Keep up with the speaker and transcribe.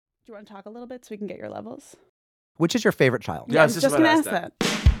you want to talk a little bit so we can get your levels? Which is your favorite child? Yeah, I was just going to ask that.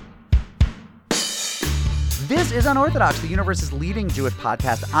 This is Unorthodox, the universe's leading Jewish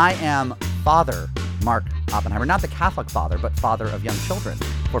podcast. I am Father Mark Oppenheimer, not the Catholic father, but father of young children.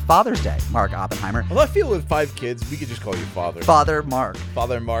 For Father's Day, Mark Oppenheimer. Well, I feel with 5 kids, we could just call you Father. Father Mark.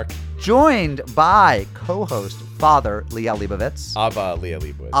 Father Mark. Joined by co-host Father Liel Leibovitz. Abba Liel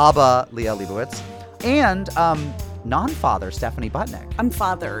Leibovitz. Abba Liel Leibovitz. And non-father Stephanie Butnick. I'm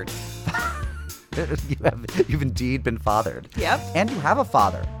fathered. You've indeed been fathered. Yep. And you have a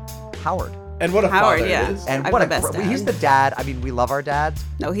father, Howard. And what a Howard, father yeah. it is. And I'm what the a best dad. he's the dad. I mean, we love our dads.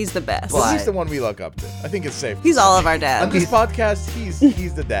 No, he's the best. Well, But- he's the one we look up to. I think it's safe. He's all of our On dads. this podcast,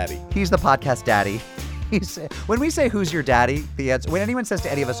 he's the daddy. He's the podcast daddy. When we say who's your daddy, the answer, when anyone says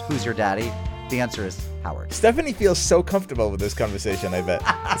to any of us who's your daddy, the answer is Howard. Stephanie feels so comfortable with this conversation, I bet.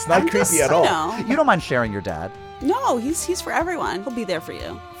 It's not creepy at all. No, You don't mind sharing your dad. no, he's for everyone. He'll be there for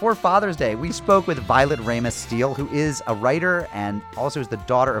you. For Father's Day, we spoke with Violet Ramis-Steele, who is a writer and also is the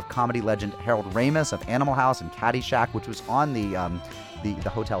daughter of comedy legend Harold Ramis of Animal House and Caddyshack, which was on the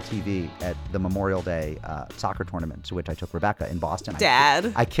hotel TV at the Memorial Day soccer tournament to which I took Rebecca in Boston.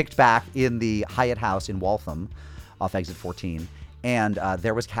 Dad. I kicked back in the Hyatt House in Waltham off exit 14, and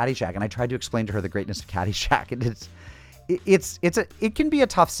there was Caddyshack, and I tried to explain to her the greatness of Caddyshack, and it can be a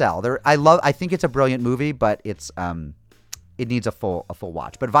tough sell. I think it's a brilliant movie, but it needs a full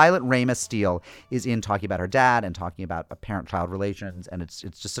watch. But Violet Ramis-Steele is in talking about her dad and talking about parent-child relations, and it's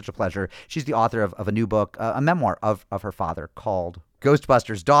just such a pleasure. She's the author of a new book, a memoir of her father called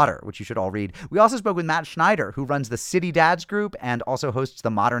Ghostbusters' Daughter, which you should all read. We also spoke with Matt Schneider, who runs the City Dads Group and also hosts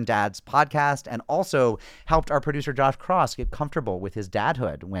the Modern Dads podcast, and also helped our producer Josh Cross get comfortable with his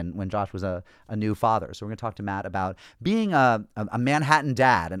dadhood when Josh was a new father. So we're going to talk to Matt about being a Manhattan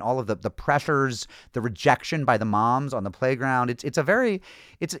dad and all of the pressures, the rejection by the moms on the playground. It's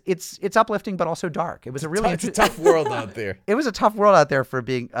uplifting, but also dark. It was It's a tough world out there. It was a tough world out there for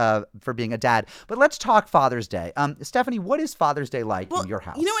being a dad. But let's talk Father's Day. Stephanie, what is Father's Day like in your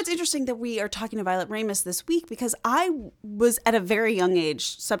house? You know, it's interesting that we are talking to Violet Ramis this week because I was at a very young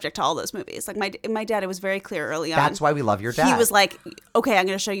age subject to all those movies. Like my dad, it was very clear early on. That's why we love your dad. He was like, okay, I'm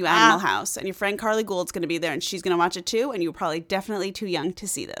going to show you Animal House, and your friend Carly Gould's going to be there, and she's going to watch it too, and you're probably definitely too young to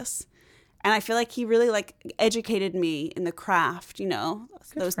see this. And I feel like he really educated me in the craft,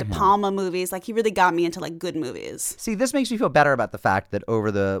 those De Palma movies. Like he really got me into good movies. See, this makes me feel better about the fact that over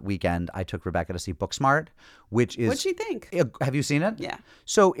the weekend I took Rebecca to see Booksmart, which is... What'd she think? Have you seen it? Yeah.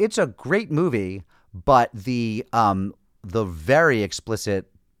 So it's a great movie, but the very explicit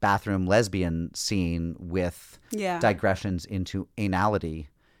bathroom lesbian scene with digressions into anality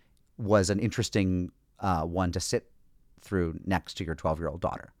was an interesting one to sit through next to your 12-year-old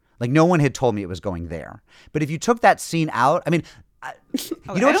daughter. Like no one had told me it was going there. But if you took that scene out, I mean, do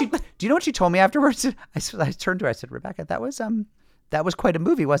you know what she told me afterwards? I turned to her, I said, Rebecca, that was quite a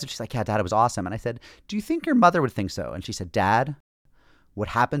movie, wasn't it? She's like, yeah, Dad, it was awesome. And I said, do you think your mother would think so? And she said, Dad, what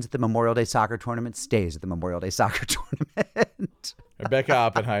happens at the Memorial Day soccer tournament stays at the Memorial Day soccer tournament. Rebecca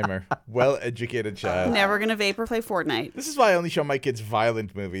Oppenheimer, well-educated child. Never going to vape or play Fortnite. This is why I only show my kids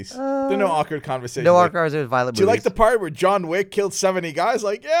violent movies. There are no awkward conversations. No awkward conversations, violent Do you movies. like the part where John Wick killed 70 guys?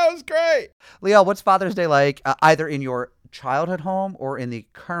 Like, yeah, it was great. Liel, what's Father's Day like either in your childhood home or in the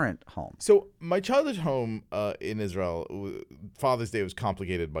current home? So my childhood home in Israel, Father's Day was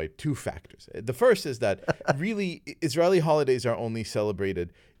complicated by 2 factors. The first is that really Israeli holidays are only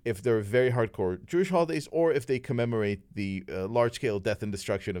celebrated if they're very hardcore Jewish holidays or if they commemorate the large-scale death and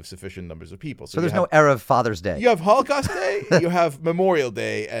destruction of sufficient numbers of people. So there's no Erev Father's Day. You have Holocaust Day, you have Memorial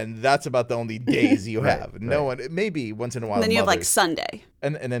Day, and that's about the only days you have. No one, maybe once in a while. And then you have Mother's. Sunday.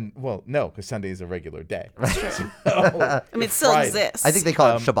 And then, well, no, because Sunday is a regular day. I mean, it still Friday. exists. I think they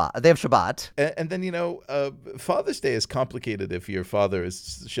call it Shabbat. They have Shabbat. And then, Father's Day is complicated if your father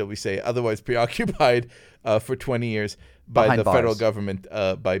is, shall we say, otherwise preoccupied for 20 years by Behind the bars. federal government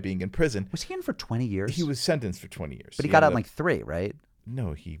by being in prison. Was he in for 20 years? He was sentenced for 20 years. But he got out in 3, right?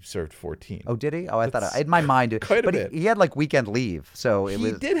 No, he served 14. Oh, did he? Oh, I thought in my mind. quite a but bit. He had weekend leave, so it He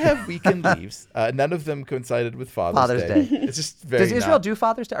was. did have weekend leaves. None of them coincided with Father's Day. It's just very. Does Israel do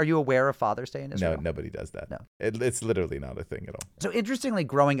Father's Day? Are you aware of Father's Day in Israel? No, nobody does that. No. It's literally not a thing at all. So interestingly,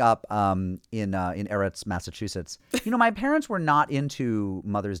 growing up in Eretz, Massachusetts, my parents were not into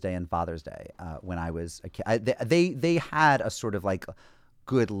Mother's Day and Father's Day when I was a kid. They had a sort of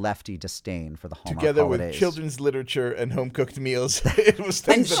good lefty disdain for the Hallmark Together holidays. with children's literature and home-cooked meals, it was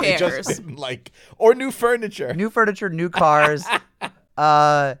things And that they just chairs. didn't like. Or new furniture. New furniture, new cars.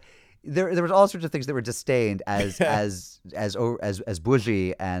 there was all sorts of things that were disdained as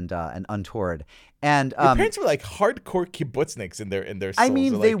bougie and untoward. And Your parents were like hardcore kibbutzniks in their souls. I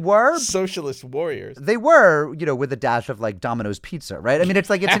mean, They're they like were socialist warriors. They were, with a dash of like Domino's pizza, right? I mean, it's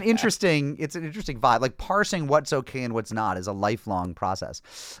an interesting vibe. Like parsing what's okay and what's not is a lifelong process.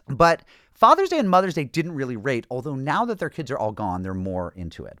 But Father's Day and Mother's Day didn't really rate, although now that their kids are all gone, they're more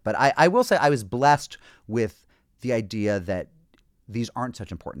into it. But I will say I was blessed with the idea that these aren't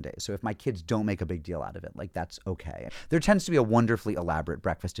such important days. So if my kids don't make a big deal out of it, like that's okay. There tends to be a wonderfully elaborate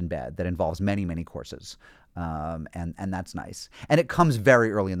breakfast in bed that involves many, many courses. And that's nice. And it comes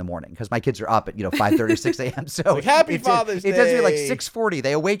very early in the morning because my kids are up at 5:30 or 6 a.m. So like, Happy Father's Day. It does me like 6:40.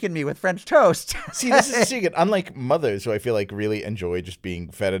 They awaken me with French toast. See, this is the secret. Unlike mothers, who I feel like really enjoy just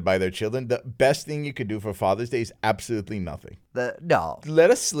being fed by their children, the best thing you could do for Father's Day is absolutely nothing. No.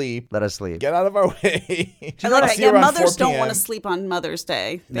 Let us sleep. Get out of our way. Mothers don't want to sleep on Mother's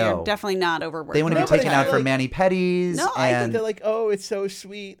Day. They're definitely not overworked. They want to be taken out for mani-pedis. No, I think they're like, oh, it's so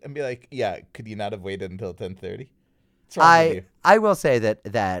sweet. And be like, yeah, could you not have waited until 10:30? I will say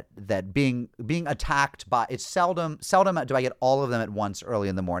that being attacked by, it's seldom do I get all of them at once early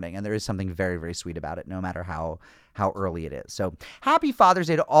in the morning, and there is something very, very sweet about it, no matter how early it is. So happy Father's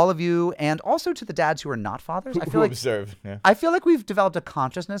Day to all of you, and also to the dads who are not fathers. Who observe. Yeah. I feel like we've developed a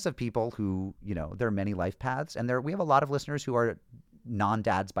consciousness of people who, there are many life paths, and we have a lot of listeners who are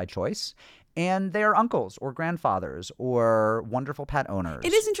non-dads by choice. And they are uncles or grandfathers or wonderful pet owners.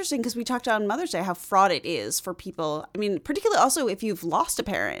 It is interesting because we talked on Mother's Day how fraught it is for people. I mean, particularly also if you've lost a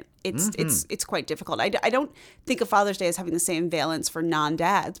parent, it's quite difficult. I don't think of Father's Day as having the same valence for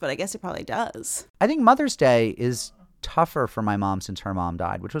non-dads, but I guess it probably does. I think Mother's Day is tougher for my mom since her mom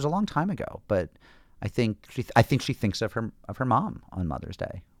died, which was a long time ago. But I think she thinks of her mom on Mother's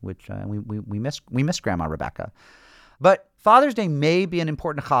Day, which we miss Grandma Rebecca. But Father's Day may be an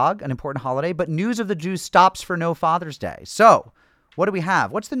important chag, an important holiday, but news of the Jews stops for no Father's Day. So what do we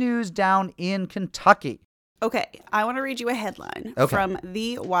have? What's the news down in Kentucky? Okay, I want to read you a headline from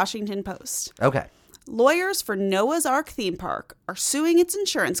the Washington Post. Okay. Lawyers for Noah's Ark theme park are suing its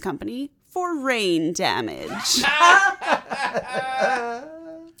insurance company for rain damage.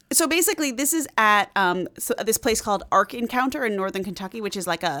 So basically, this is at this place called Ark Encounter in northern Kentucky, which is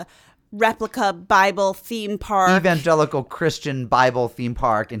like a replica Bible theme park. Evangelical Christian Bible theme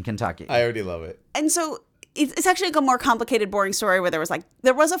park in Kentucky. I already love it. And so it's actually like a more complicated, boring story where there was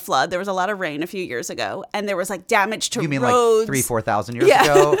a flood, there was a lot of rain a few years ago, and there was like damage to roads. You mean like 3,000-4,000 years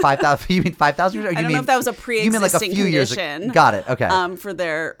ago? 5,000? You mean 5,000 years ago? I don't know if that was a pre-existing condition. Got it. Okay. For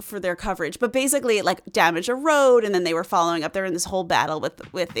their coverage, but basically it like damaged a road, and then they were following up. They're in this whole battle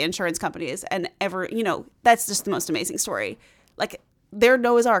with the insurance companies, and that's just the most amazing story. Like, their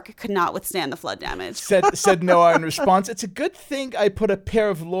Noah's Ark could not withstand the flood damage. Said Noah in response, "It's a good thing I put a pair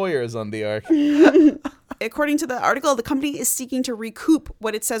of lawyers on the Ark." According to the article, the company is seeking to recoup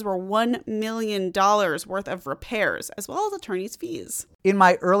what it says were $1 million worth of repairs, as well as attorney's fees. In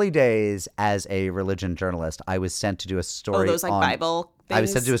my early days as a religion journalist, I was sent to do a story those like Bible things? I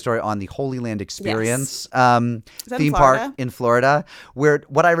was sent to do a story on the Holy Land Experience theme park in Florida, where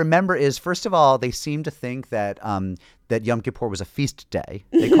what I remember is, first of all, they seemed to think that that Yom Kippur was a feast day.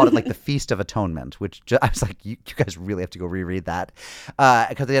 They called it like the Feast of Atonement, which I was like, you guys really have to go reread that.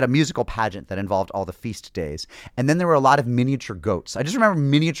 Because they had a musical pageant that involved all the feast days. And then there were a lot of miniature goats. I just remember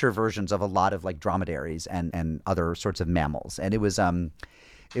miniature versions of a lot of like dromedaries and other sorts of mammals. And it was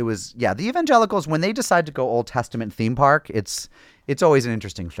the evangelicals, when they decide to go Old Testament theme park, it's always an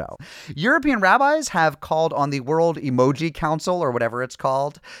interesting show. European rabbis have called on the World Emoji Council, or whatever it's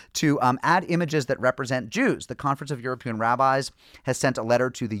called, to add images that represent Jews. The Conference of European Rabbis has sent a letter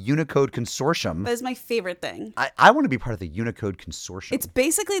to the Unicode Consortium. That is my favorite thing. I want to be part of the Unicode Consortium. It's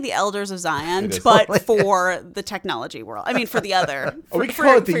basically the Elders of Zion, but for the technology world. I mean, for the other. We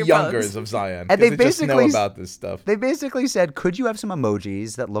call it the Youngers of Zion, and they just know about this stuff. They basically said, could you have some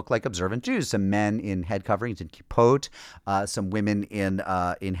emojis that look like observant Jews? Some men in head coverings and kippot, some women in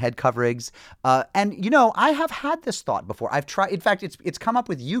head coverings, and I have had this thought before. I've tried. In fact, it's come up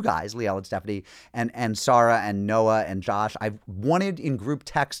with you guys, Liel and Stephanie, and Sarah and Noah and Josh. I've wanted in group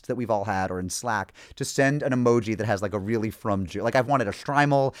text that we've all had or in Slack to send an emoji that has like a really from Jew. Like I've wanted a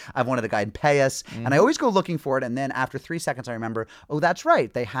Shtreimel, I've wanted a guy in Payas, and I always go looking for it, and then after 3 seconds I remember, oh, that's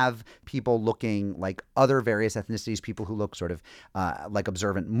right. They have people looking like other various ethnicities, people who look sort of like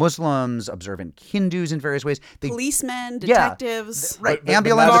observant Muslims, observant Hindus in various ways. Policemen, detectives. Right,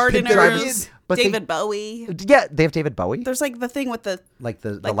 ambulance gardeners, David Bowie. Yeah, they have David Bowie. There's like the thing with the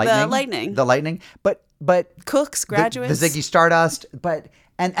lightning. The lightning, but cooks, graduates, the Ziggy Stardust,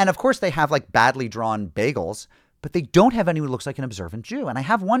 and of course they have like badly drawn bagels. but they don't have anyone who looks like an observant Jew. And I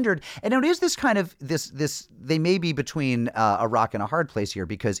have wondered, and it is this kind of this they may be between a rock and a hard place here,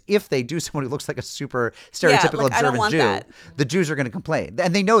 because if they do someone who looks like a super stereotypical observant Jew, the Jews are going to complain,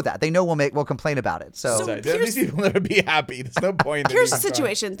 and they know that. They know we'll complain about it. So these people will never be happy. There's no point. Here's the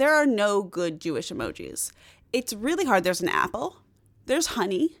situation: there are no good Jewish emojis. It's really hard. There's an apple. There's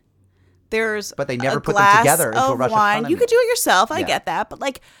honey. But they never put them together into a Russian wine. economy. You could do it yourself. I get that. But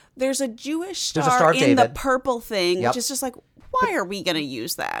like, there's a Jewish star in the purple thing, which is just like, why are we going to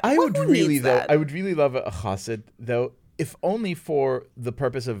use that? I would really love a chassid, though, if only for the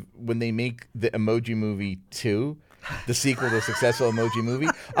purpose of when they make the Emoji Movie 2, the sequel to the successful Emoji Movie.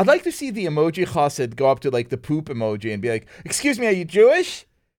 I'd like to see the emoji chassid go up to like the poop emoji and be like, "Excuse me, are you Jewish?"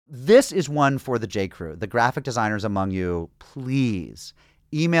 This is one for the J. Crew. The graphic designers among you, please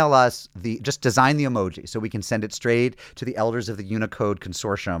email us just design the emoji so we can send it straight to the elders of the Unicode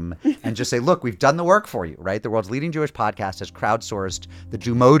Consortium and just say, look, we've done the work for you, right? The world's leading Jewish podcast has crowdsourced the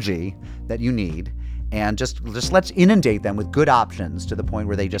Jumoji that you need. And just let's inundate them with good options to the point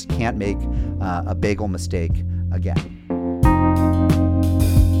where they just can't make a bagel mistake again.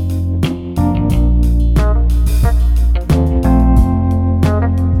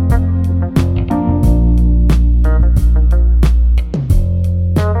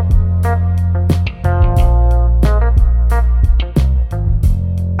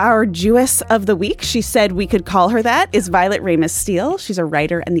 Our Jewess of the week, she said we could call her that, is Violet Ramis-Steele. She's a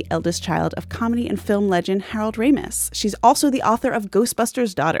writer and the eldest child of comedy and film legend Harold Ramis. She's also the author of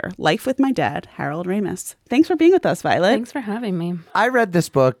Ghostbusters' Daughter, Life with My Dad, Harold Ramis. Thanks for being with us, Violet. Thanks for having me. I read this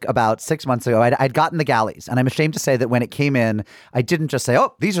book about 6 months ago. I'd gotten the galleys, and I'm ashamed to say that when it came in, I didn't just say,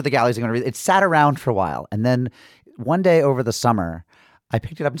 oh, these are the galleys I'm going to read. It sat around for a while. And then one day over the summer, I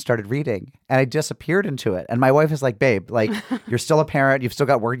picked it up and started reading, and I disappeared into it. And my wife is like, babe, like, you're still a parent. You've still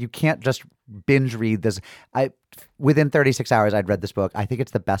got work. You can't just binge read this. Within 36 hours, I'd read this book. I think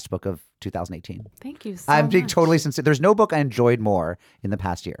it's the best book of 2018. Thank you so I'm being much. totally sincere. There's no book I enjoyed more in the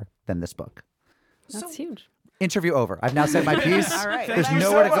past year than this book. That's huge. Interview over. I've now said my piece. All right. There's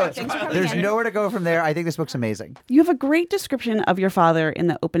nowhere to go. There's nowhere to go from there. I think this book's amazing. You have a great description of your father in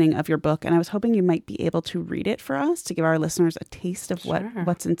the opening of your book, and I was hoping you might be able to read it for us to give our listeners a taste of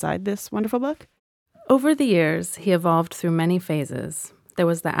what's inside this wonderful book. Over the years, he evolved through many phases. There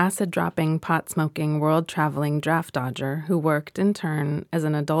was the acid-dropping, pot-smoking, world-traveling draft dodger who worked, in turn, as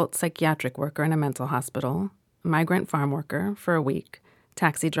an adult psychiatric worker in a mental hospital, migrant farm worker for a week,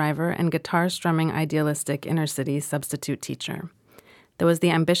 taxi driver, and guitar-strumming idealistic inner-city substitute teacher. There was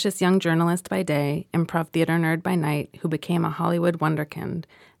the ambitious young journalist by day, improv theater nerd by night, who became a Hollywood wunderkind,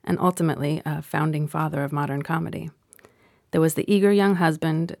 and ultimately a founding father of modern comedy. There was the eager young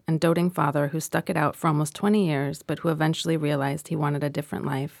husband and doting father who stuck it out for almost 20 years, but who eventually realized he wanted a different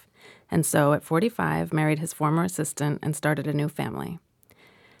life, and so at 45 married his former assistant and started a new family.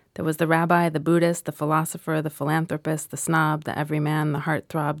 There was the rabbi, the Buddhist, the philosopher, the philanthropist, the snob, the everyman, the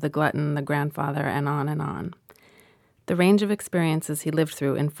heartthrob, the glutton, the grandfather, and on and on. The range of experiences he lived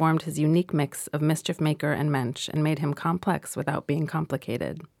through informed his unique mix of mischief maker and mensch and made him complex without being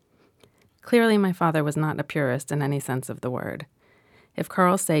complicated. Clearly, my father was not a purist in any sense of the word. If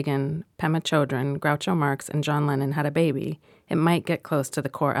Carl Sagan, Pema Chodron, Groucho Marx, and John Lennon had a baby, it might get close to the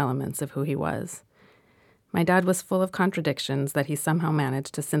core elements of who he was. My dad was full of contradictions that he somehow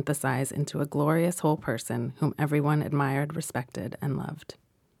managed to synthesize into a glorious whole person whom everyone admired, respected, and loved.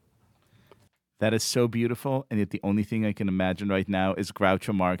 That is so beautiful, and yet the only thing I can imagine right now is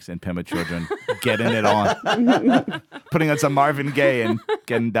Groucho Marx and Pema Chodron getting it on, putting on some Marvin Gaye and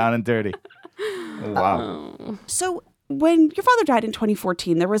getting down and dirty. Oh, wow. So when your father died in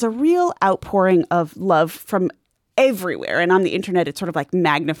 2014, there was a real outpouring of love from everywhere. And on the internet, it's sort of like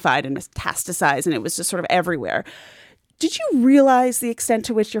magnified and metastasized, and it was just sort of everywhere. Did you realize the extent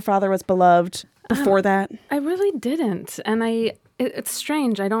to which your father was beloved before that? I really didn't. And it's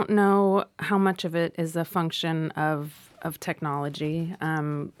strange. I don't know how much of it is a function of technology,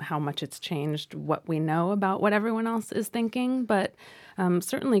 how much it's changed what we know about what everyone else is thinking. But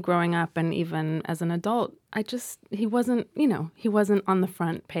certainly growing up and even as an adult, he wasn't on the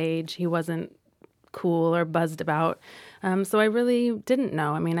front page. He wasn't cool or buzzed about. So I really didn't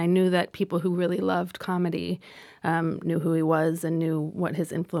know. I mean, I knew that people who really loved comedy knew who he was and knew what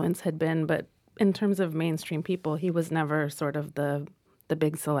his influence had been. But in terms of mainstream people, he was never sort of the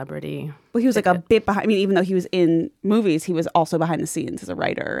big celebrity. Well, he was like a bit behind. I mean, even though he was in movies, he was also behind the scenes as a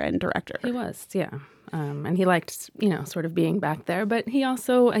writer and director. He was, yeah. And he liked, sort of being back there. But he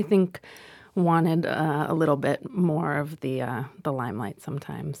also, I think, wanted a little bit more of the limelight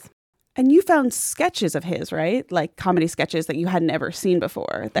sometimes. And you found sketches of his, right? Like comedy sketches that you hadn't ever seen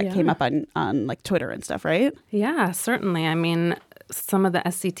before that came up on like Twitter and stuff, right? Yeah, certainly. I mean, some of the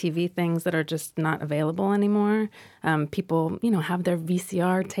SCTV things that are just not available anymore. People, have their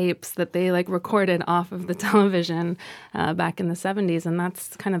VCR tapes that they like recorded off of the television back in the 70s. And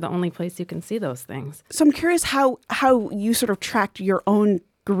that's kind of the only place you can see those things. So I'm curious how you sort of tracked your own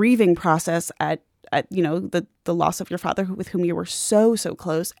grieving process at the loss of your father with whom you were so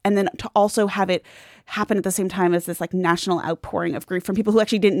close, and then to also have it happen at the same time as this like national outpouring of grief from people who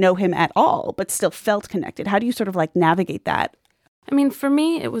actually didn't know him at all but still felt connected. How do you sort of like navigate that? I mean, for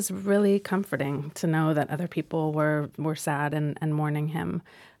me, it was really comforting to know that other people were sad and mourning him.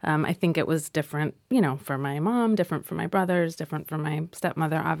 I think it was different, for my mom, different for my brothers, different for my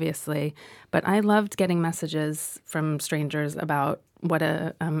stepmother, obviously. But I loved getting messages from strangers about what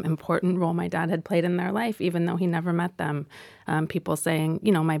a important role my dad had played in their life, even though he never met them. People saying,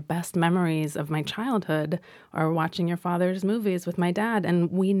 my best memories of my childhood are watching your father's movies with my dad,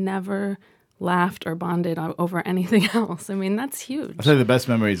 and we never laughed or bonded over anything else. I mean, that's huge. I'd say the best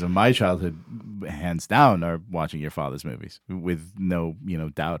memories of my childhood, hands down, are watching your father's movies with no,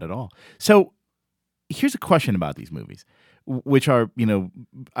 doubt at all. So here's a question about these movies, which are,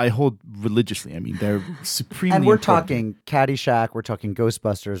 I hold religiously. I mean, they're supremely And we're important. talking Caddyshack, we're talking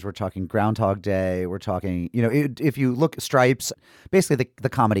Ghostbusters, we're talking Groundhog Day, we're talking, if you look at Stripes, basically the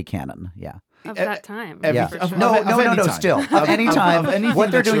comedy canon. Yeah. Of that time. Yeah. For sure. No, any time. still. Of any time. anything What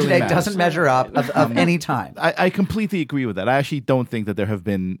they're that doing truly today matters. doesn't measure up of any time. I completely agree with that. I actually don't think that there have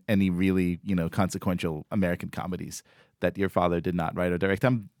been any really, consequential American comedies that your father did not write or direct.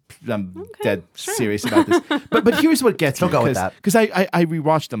 I'm dead serious about this. But here's what gets me. Go with that. Because I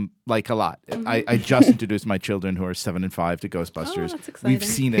rewatched them like a lot. I just introduced my children who are 7 and 5 to Ghostbusters. Oh, that's exciting. We've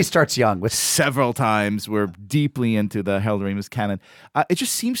seen He it starts young with several times. We're deeply into the Harold Ramis canon. It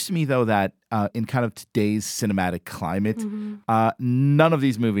just seems to me, though, that in kind of today's cinematic climate, none of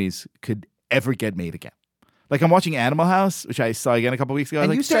these movies could ever get made again. Like I'm watching Animal House, which I saw again a couple weeks ago. I And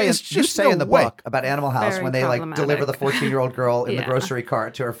was you like, say, there's you just say no in the way. book about Animal House Very when they like problematic. deliver the 14-year-old girl in the Yeah. grocery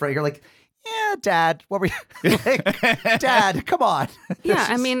cart to her friend, you're like, yeah, Dad, what were you like, Dad, come on. Yeah,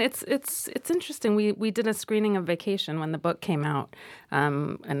 I mean, it's interesting. We did a screening of Vacation when the book came out,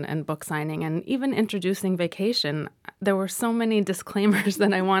 and book signing, and even introducing Vacation, there were so many disclaimers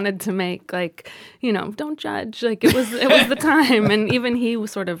that I wanted to make, like, don't judge. Like it was the time, and even he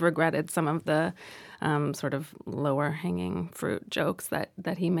sort of regretted some of the sort of lower hanging fruit jokes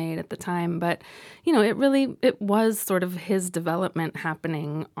that he made at the time. But, it was sort of his development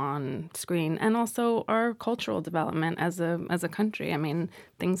happening on screen, and also our cultural development as a country. I mean,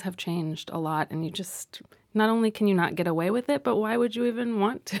 things have changed a lot, and you just, not only can you not get away with it, but why would you even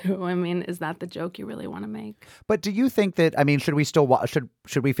want to? I mean, is that the joke you really want to make? But do you think that, I mean, should we still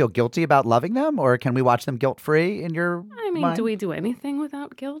should we feel guilty about loving them, or can we watch them guilt-free in your I mean, mind? do we do anything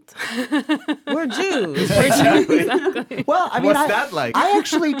without guilt? We're Jews. Exactly. Well, I mean, What's that like? I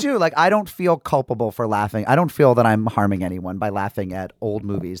actually do. Like, I don't feel culpable for laughing. I don't feel that I'm harming anyone by laughing at old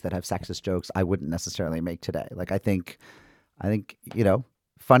movies that have sexist jokes I wouldn't necessarily make today. Like, I think,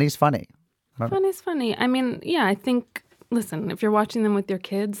 funny's funny. Funny's funny. I mean, yeah, I think, listen, if you're watching them with your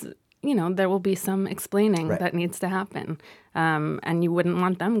kids, there will be some explaining Right. that needs to happen. And you wouldn't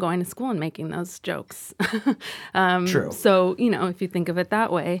want them going to school and making those jokes. True. So, if you think of it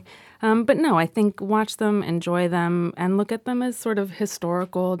that way. But no, I think watch them, enjoy them, and look at them as sort of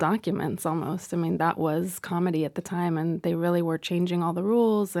historical documents almost. I mean, that was comedy at the time, and they really were changing all the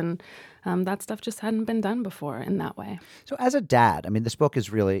rules, and that stuff just hadn't been done before in that way. So as a dad, I mean, this book is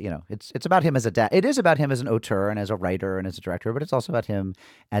really, it's about him as a dad. It is about him as an auteur and as a writer and as a director, but it's also about him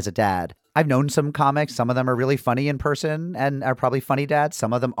as a dad. I've known some comics. Some of them are really funny in person and are probably funny dads.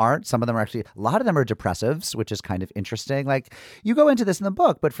 Some of them aren't. Some of them are actually, a lot of them are depressives, which is kind of interesting. Like, you go into this in the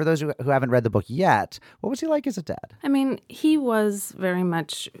book, but for those who haven't read the book yet, what was he like as a dad? I mean, he was very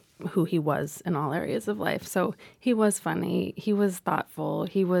much who he was in all areas of life. So he was funny, he was thoughtful,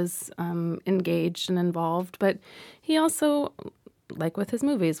 he was engaged and involved, but he also, like with his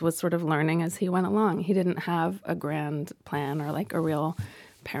movies, was sort of learning as he went along. He didn't have a grand plan or like a real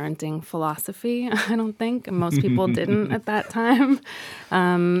parenting philosophy, I don't think. Most people didn't at that time.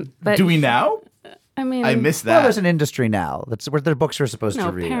 But Do we now? I mean, I miss Well, that. there's an industry now. That's where their books are supposed no,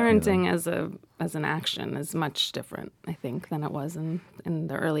 to read. parenting as an action is much different, I think, than it was in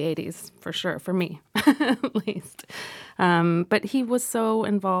the early 80s, for sure, for me, at least. But he was so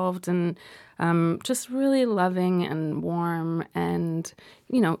involved and just really loving and warm and,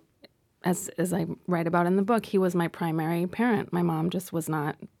 as I write about in the book, he was my primary parent. My mom just was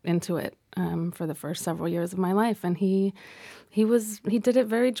not into it for the first several years of my life, and he did it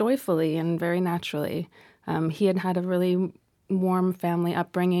very joyfully and very naturally. He had a really warm family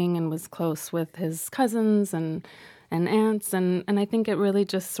upbringing and was close with his cousins and aunts, and I think it really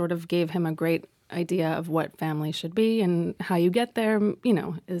just sort of gave him a great idea of what family should be, and how you get there,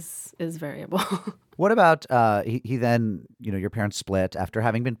 is variable. What about he then, your parents split after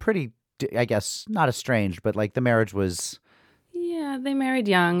having been pretty, I guess, not estranged, but like the marriage was... Yeah, they married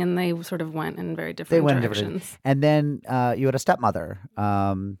young, and they sort of went in very different directions. And then you had a stepmother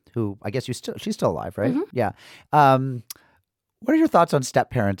who, I guess she's still alive, right? Mm-hmm. Yeah. What are your thoughts on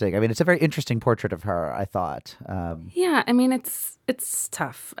step parenting? I mean, it's a very interesting portrait of her, I thought. Yeah, I mean, it's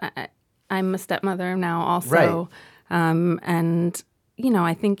tough. I'm a stepmother now also. Right. And,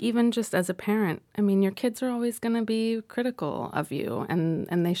 I think even just as a parent, I mean, your kids are always going to be critical of you,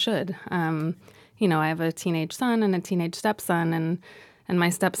 and they should. I have a teenage son and a teenage stepson, and my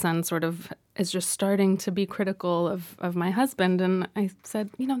stepson sort of is just starting to be critical of my husband. And I said,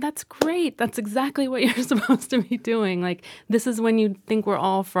 that's great. That's exactly what you're supposed to be doing. Like, this is when you think we're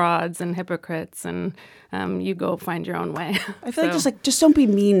all frauds and hypocrites, and you go find your own way. I feel like just don't be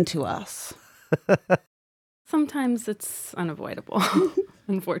mean to us. Sometimes it's unavoidable,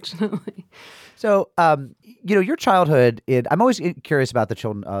 unfortunately. So, your childhood, I'm always curious about the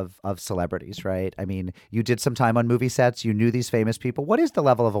children of celebrities, right? I mean, you did some time on movie sets. You knew these famous people. What is the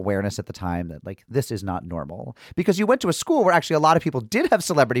level of awareness at the time that, like, this is not normal? Because you went to a school where actually a lot of people did have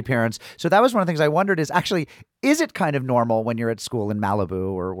celebrity parents. So that was one of the things I wondered is it kind of normal when you're at school in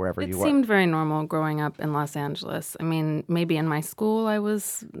Malibu or wherever you were? It seemed very normal growing up in Los Angeles. I mean, maybe in my school I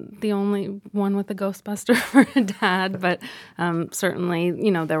was the only one with a Ghostbuster for a dad, but certainly,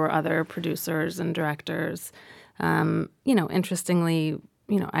 there were other producers and directors. Interestingly,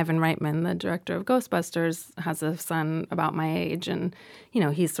 Ivan Reitman, the director of Ghostbusters, has a son about my age, and,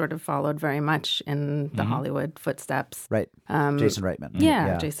 he's sort of followed very much in the Hollywood footsteps. Right. Jason Reitman.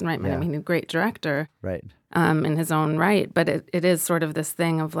 Yeah, Jason Reitman. Yeah. I mean, a great director. Right. In his own right. But it is sort of this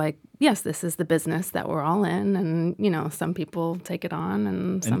thing of like, yes, this is the business that we're all in, and, some people take it on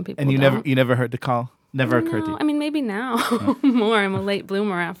and some people don't. And you never heard the call? Never occurred to you? I mean, maybe now more. I'm a late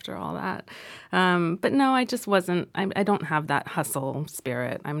bloomer after all that. But no, I just wasn't. I don't have that hustle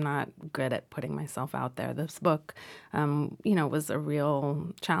spirit. I'm not good at putting myself out there. This book, was a real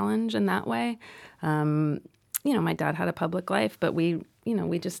challenge in that way. My dad had a public life, but we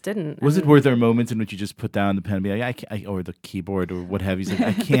just didn't. Were there moments in which you just put down the pen and be like, or the keyboard or what have you? Like,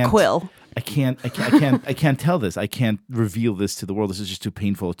 I can't. The quill. I can't tell this. I can't reveal this to the world. This is just too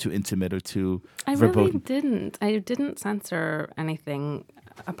painful, too intimate, or too verboten. I didn't censor anything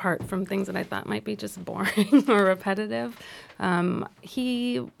apart from things that I thought might be just boring or repetitive.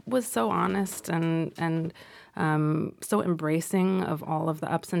 He was so honest and so embracing of all of the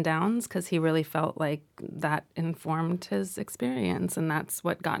ups and downs, because he really felt like that informed his experience, and that's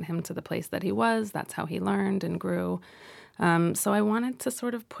what got him to the place that he was. That's how he learned and grew. So I wanted to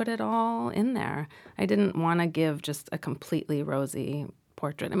sort of put it all in there. I didn't want to give just a completely rosy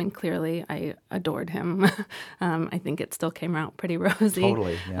portrait. I mean, clearly I adored him. I think it still came out pretty rosy.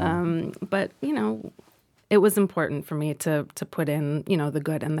 Totally, yeah. But, it was important for me to put in, the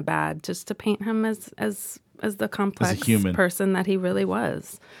good and the bad, just to paint him as the complex person that he really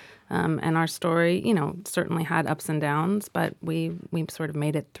was. And our story, certainly had ups and downs, but we sort of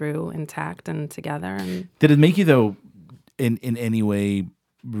made it through intact and together. And did it make you, though, in any way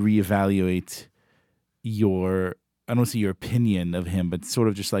reevaluate your, I don't say your opinion of him, but sort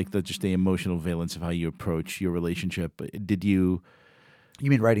of just like the emotional valence of how you approach your relationship? Did you... You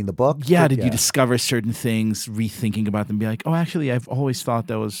mean writing the book? Yeah. Did you discover certain things, rethinking about them, be like, oh, actually, I've always thought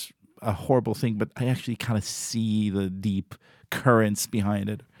that was a horrible thing, but I actually kind of see the deep currents behind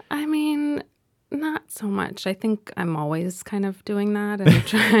it? I mean, not so much. I think I'm always kind of doing that and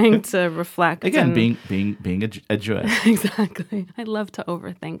trying to reflect. Again, being a joy. Exactly. I love to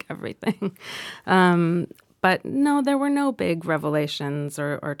overthink everything. But no, there were no big revelations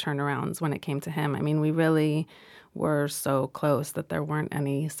or turnarounds when it came to him. I mean, we really were so close that there weren't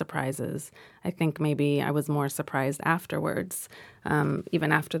any surprises. I think maybe I was more surprised afterwards,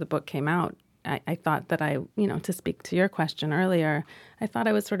 even after the book came out. I thought that to speak to your question earlier, I thought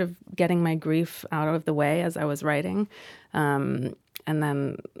I was sort of getting my grief out of the way as I was writing. And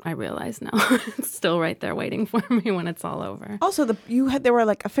then I realized, no, it's still right there waiting for me when it's all over. Also, there were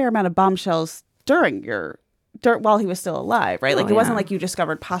like a fair amount of bombshells while he was still alive, right? It wasn't like you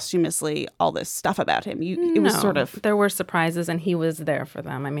discovered posthumously all this stuff about him. It was sort of... There were surprises, and he was there for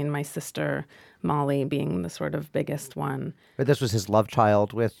them. I mean, my sister Molly being the sort of biggest one. But this was his love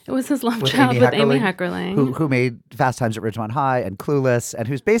child with It was his love child with Amy Heckerling. who made Fast Times at Ridgemont High and Clueless, and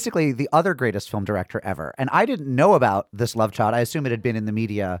who's basically the other greatest film director ever. And I didn't know about this love child. I assume it had been in the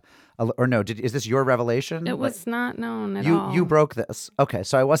media. Or no, is this your revelation? It was not known at all. You broke this. Okay,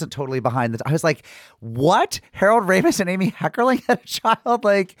 so I wasn't totally behind this. I was like, what? Harold Ramis and Amy Heckerling had a child?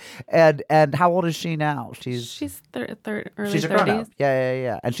 Like, and how old is she now? She's early she's a 30s. grown-up.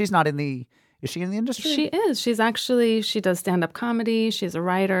 Yeah. And she's not in the... Is she in the industry? She is. She does stand-up comedy. She's a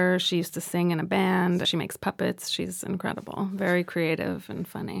writer. She used to sing in a band. She makes puppets. She's incredible. Very creative and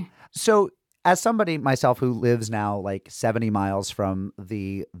funny. So as somebody myself who lives now like 70 miles from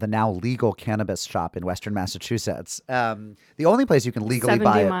the now legal cannabis shop in Western Massachusetts, the only place you can legally 70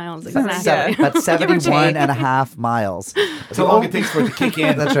 buy it... miles, exactly. That's 71 and a half miles. That's how long it takes for it to kick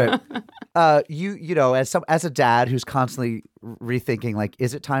in. That's right. You know, as a dad who's constantly rethinking, like,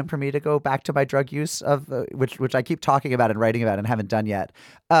 is it time for me to go back to my drug use of which I keep talking about and writing about and haven't done yet.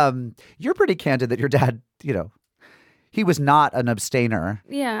 You're pretty candid that your dad, you know, he was not an abstainer.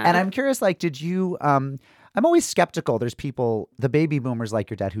 Yeah. And I'm curious, like, did you I'm always skeptical. There's people, the baby boomers like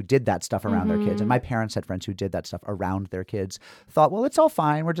your dad, who did that stuff around their kids. And my parents had friends who did that stuff around their kids. Thought, well, it's all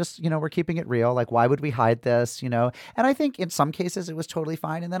fine. We're just, we're keeping it real. Like, why would we hide this, And I think in some cases it was totally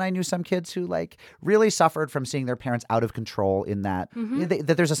fine. And then I knew some kids who like really suffered from seeing their parents out of control in that.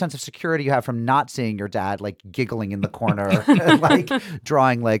 That there's a sense of security you have from not seeing your dad like giggling in the corner, like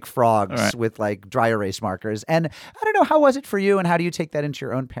drawing like frogs with like dry erase markers. And I don't know, how was it for you and how do you take that into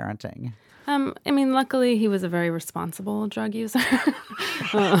your own parenting? I mean, luckily he was a very responsible drug user.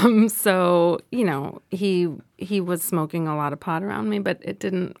 So, he was smoking a lot of pot around me, but it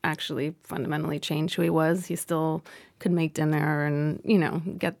didn't actually fundamentally change who he was. He still could make dinner and,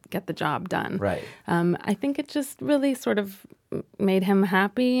 get the job done. Right. I think it just really sort of made him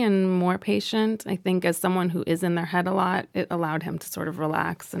happy and more patient. I think as someone who is in their head a lot, it allowed him to sort of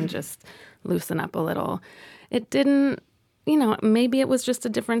relax and just loosen up a little. It didn't, maybe it was just a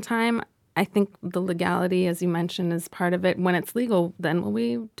different time. I think the legality, as you mentioned, is part of it. When it's legal, then will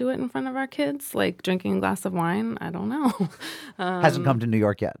we do it in front of our kids? Like drinking a glass of wine? I don't know. Hasn't come to New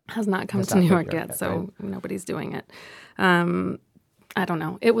York yet. Has not come to New York yet, so nobody's doing it. I don't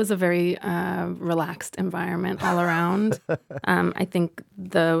know. It was a very relaxed environment all around. I think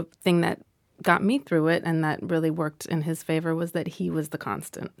the thing that got me through it and that really worked in his favor was that he was the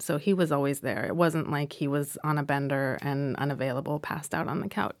constant. So he was always there. It wasn't like he was on a bender and unavailable, passed out on the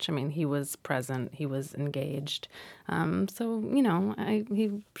couch. I mean, he was present. He was engaged. He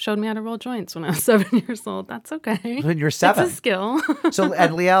showed me how to roll joints when I was 7 years old. That's okay. When you're 7. It's a skill.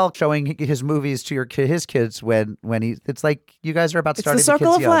 And Liel showing his movies to his kids when it's like you guys are about It's starting the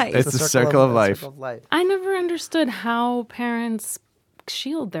circle of life. It's the circle of life. I never understood how parents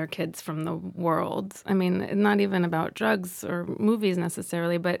shield their kids from the world. I mean, not even about drugs or movies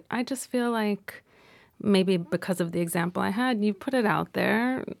necessarily, but I just feel like maybe because of the example I had, you put it out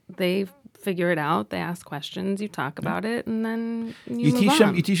there, they figure it out, they ask questions, you talk about it, and then you move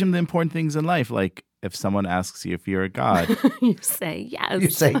on. You teach them the important things in life, like if someone asks you if you're a god, you say yes. You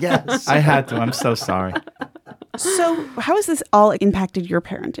say yes. I had to. I'm so sorry. So how has this all impacted your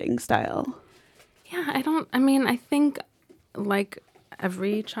parenting style? Yeah, I think like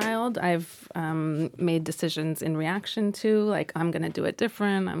every child, I've made decisions in reaction to, like, I'm going to do it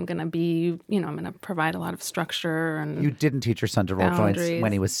different. I'm going to be, I'm going to provide a lot of structure. And you didn't teach your son to roll joints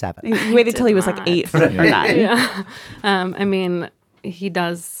when he was 7. You waited till he was like 8 or 9. Yeah. I mean, he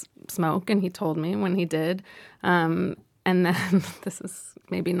does smoke, and he told me when he did. And then this is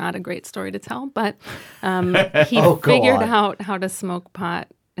maybe not a great story to tell, but he figured out how to smoke pot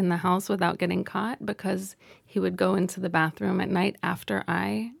in the house without getting caught because he would go into the bathroom at night after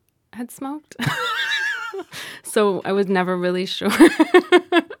I had smoked. So I was never really sure.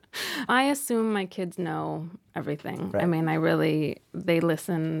 I assume my kids know everything. Right. I mean, they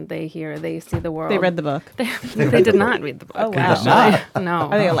listen, they hear, they see the world. They read the book. They did not read the book. Oh, wow. No.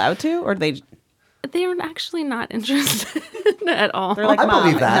 Are they allowed to, or do they... They're actually not interested at all. They're like, I Mom,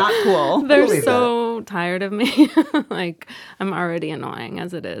 believe that. not cool. They're so tired of me. Like, I'm already annoying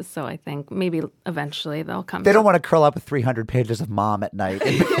as it is. So I think maybe eventually they'll come. They don't want to curl up with 300 pages of Mom at night.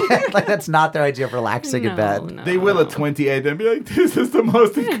 Like, that's not their idea of relaxing in bed. No. They will at 28 and be like, this is the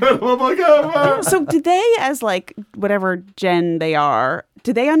most incredible book ever. So did they, as like whatever gen they are,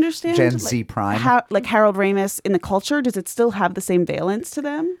 do they understand Gen Z Prime? Like Harold Ramis in the culture? Does it still have the same valence to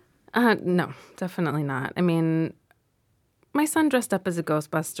them? No, definitely not. I mean, my son dressed up as a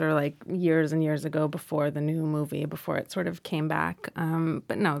Ghostbuster like years and years ago before the new movie, before it sort of came back.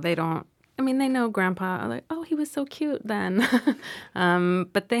 But no, they don't. I mean, they know Grandpa. Are like, oh, he was so cute then.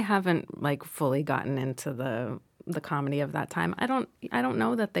 But they haven't like fully gotten into the comedy of that time. I don't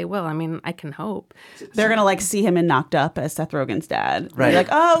know that they will. I mean, I can hope. They're gonna like see him in Knocked Up as Seth Rogen's dad. Right. They're like,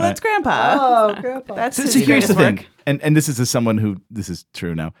 oh, that's Grandpa. Oh, Grandpa. That's So his here's the greatest thing, work. and this is as someone who, this is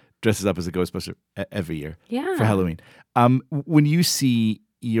true now, dresses up as a Ghostbuster every year Yeah. for Halloween. When you see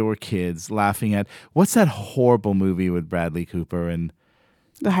your kids laughing at, what's that horrible movie with Bradley Cooper and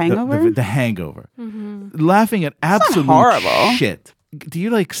The Hangover. The Hangover, laughing at absolute horrible. shit. Do you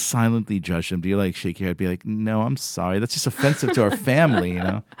like silently judge them? Do you like shake your head, be like, "No, I'm sorry, that's just offensive to our family," you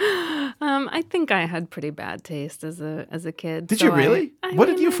know? I think I had pretty bad taste as a kid. Did so you really? I What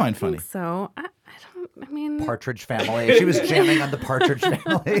did mean, you I find think funny? So I mean, Partridge Family. She was jamming on the Partridge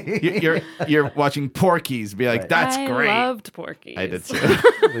Family. You're watching Porky's, be like, Right. "That's I great." loved Porky's. I did too.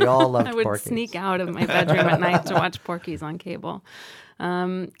 We all loved I would Porky's. sneak out of my bedroom at night to watch Porky's on cable.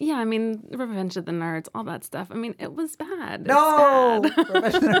 Yeah, I mean, Revenge of the Nerds, all that stuff. I mean, it was bad. No, It's bad.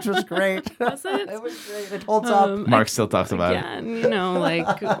 Revenge of the Nerds was great. Was it? It was great. It holds up. Mark still talks about it. Again, like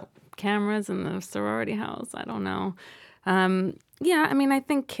cameras in the sorority house. I don't know. Yeah, I mean, I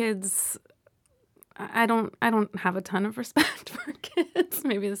think kids. I don't have a ton of respect for kids.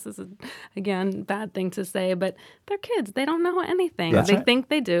 Maybe this is again bad thing to say, but they're kids. They don't know anything. That's They right. think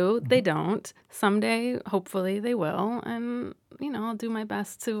they do. They don't. Someday, hopefully, they will. And I'll do my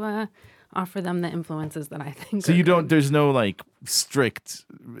best to offer them the influences that I think. So are you don't. good. There's no like strict,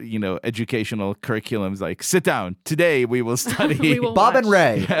 educational curriculums. Like, sit down. Today we will study. We will Bob and watch.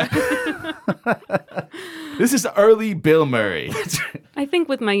 Ray. This is early Bill Murray. I think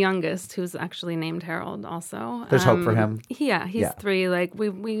with my youngest, who's actually named Harold, also There's hope for him. Yeah, he's Yeah. 3. Like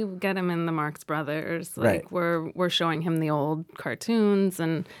we get him in the Marx Brothers. Like Right. we're showing him the old cartoons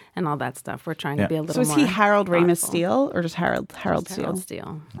and all that stuff. We're trying Yeah. to be a little So is more. he Harold Ramis thoughtful. Steele or just Harold Steele? Harold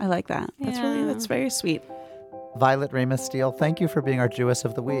Steele. I like that. That's Yeah. that's very sweet. Violet Ramis Steele, thank you for being our Jewess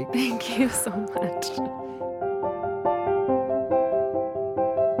of the Week. Thank you so much.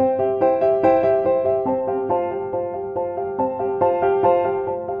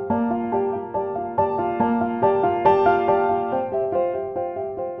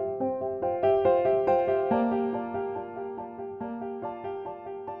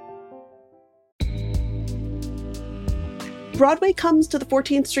 Broadway comes to the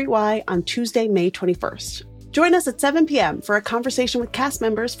 14th Street Y on Tuesday, May 21st. Join us at 7 p.m. for a conversation with cast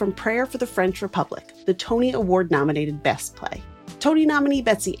members from Prayer for the French Republic, the Tony Award-nominated Best Play. Tony nominee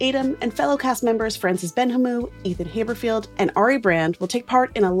Betsy Adom and fellow cast members Frances Benhamou, Ethan Haberfield, and Ari Brand will take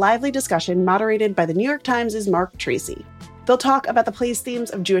part in a lively discussion moderated by the New York Times' Mark Tracy. They'll talk about the play's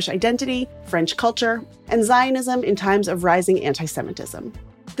themes of Jewish identity, French culture, and Zionism in times of rising anti-Semitism.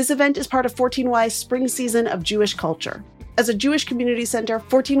 This event is part of 14Y's spring season of Jewish culture. As a Jewish community center,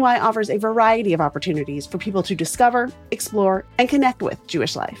 14Y offers a variety of opportunities for people to discover, explore, and connect with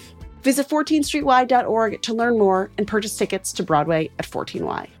Jewish life. Visit 14streety.org to learn more and purchase tickets to Broadway at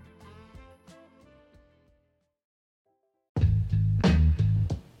 14Y.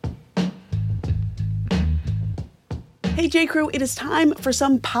 Hey J. Crew, it is time for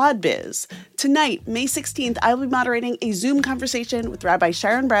some pod biz. Tonight, May 16th, I will be moderating a Zoom conversation with Rabbi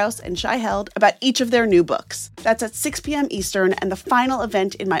Sharon Brous and Shai Held about each of their new books. That's at 6 p.m. Eastern and the final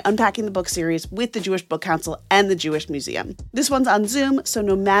event in my Unpacking the Book series with the Jewish Book Council and the Jewish Museum. This one's on Zoom, so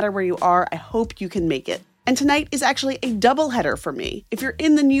no matter where you are, I hope you can make it. And tonight is actually a doubleheader for me. If you're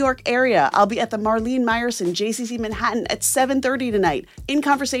in the New York area, I'll be at the Marlene Meyerson JCC Manhattan at 7:30 tonight in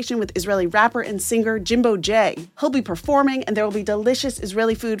conversation with Israeli rapper and singer Jimbo J. He'll be performing, and there will be delicious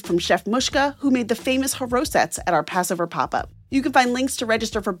Israeli food from Chef Mushka, who made the famous harosets at our Passover pop-up. You can find links to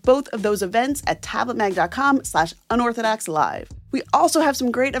register for both of those events at tabletmag.com/unorthodoxlive. We also have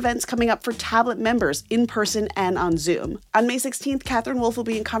some great events coming up for Tablet members in person and on Zoom. On May 16th, Catherine Wolf will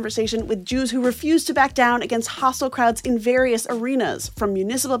be in conversation with Jews who refuse to back down against hostile crowds in various arenas, from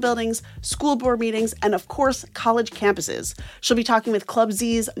municipal buildings, school board meetings, and of course, college campuses. She'll be talking with Club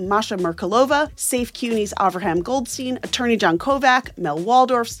Z's Masha Merkalova, Safe CUNY's Avraham Goldstein, attorney John Kovac, Mel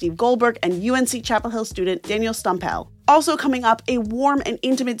Waldorf, Steve Goldberg, and UNC Chapel Hill student Daniel Stumpel. Also coming up, a warm and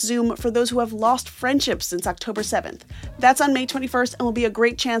intimate Zoom for those who have lost friendships since October 7th. That's on May 21st and will be a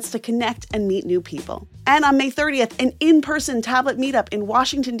great chance to connect and meet new people. And on May 30th, an in-person Tablet meetup in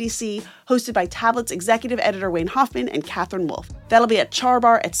Washington, D.C., hosted by Tablet's executive editor Wayne Hoffman and Catherine Wolf. That'll be at Char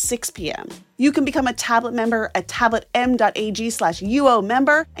Bar at 6 p.m. You can become a Tablet member at tabletm.ag/UO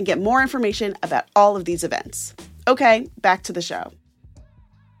member and get more information about all of these events. Okay, back to the show.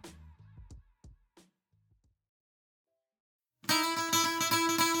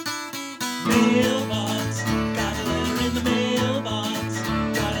 Mailbox, got a letter in the mailbox,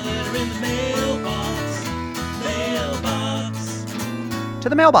 got a letter in the mailbox. To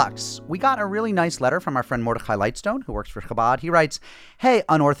the mailbox. We got a really nice letter from our friend Mordechai Lightstone, who works for Chabad. He writes, Hey,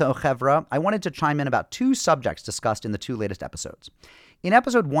 Unortho Chevra, I wanted to chime in about 2 subjects discussed in the 2 latest episodes. In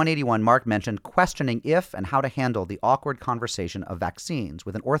episode 181, Mark mentioned questioning if and how to handle the awkward conversation of vaccines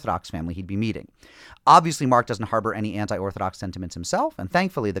with an Orthodox family he'd be meeting. Obviously, Mark doesn't harbor any anti-Orthodox sentiments himself, and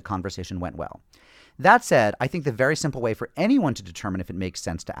thankfully the conversation went well. That said, I think the very simple way for anyone to determine if it makes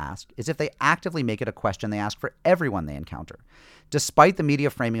sense to ask is if they actively make it a question they ask for everyone they encounter. Despite the media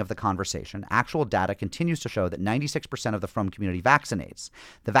framing of the conversation, actual data continues to show that 96% of the Frum community vaccinates.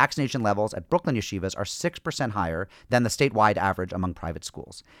 The vaccination levels at Brooklyn yeshivas are 6% higher than the statewide average among private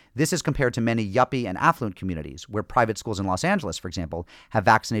schools. This is compared to many yuppie and affluent communities, where private schools in Los Angeles, for example, have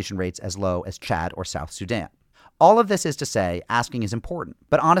vaccination rates as low as Chad or South Sudan. All of this is to say, asking is important,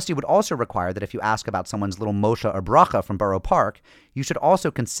 but honesty would also require that if you ask about someone's little Moshe or Bracha from Borough Park, you should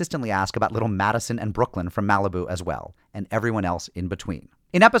also consistently ask about little Madison and Brooklyn from Malibu as well, and everyone else in between.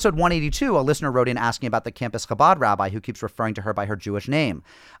 In episode 182, a listener wrote in asking about the campus Chabad rabbi who keeps referring to her by her Jewish name.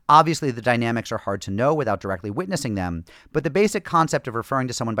 Obviously, the dynamics are hard to know without directly witnessing them, but the basic concept of referring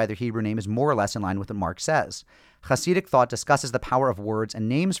to someone by their Hebrew name is more or less in line with what Mark says. Hasidic thought discusses the power of words and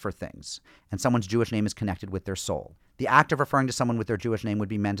names for things, and someone's Jewish name is connected with their soul. The act of referring to someone with their Jewish name would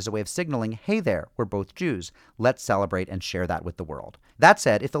be meant as a way of signaling, hey there, we're both Jews. Let's celebrate and share that with the world. That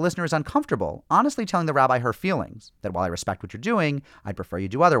said, if the listener is uncomfortable, honestly telling the rabbi her feelings, that while I respect what you're doing, I'd prefer you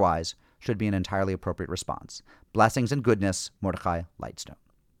do otherwise, should be an entirely appropriate response. Blessings and goodness, Mordechai Lightstone.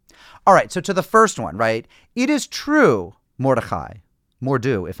 All right, so to the first one, right? It is true, Mordechai,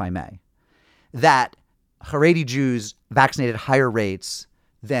 Mordu, if I may, that Haredi Jews vaccinated higher rates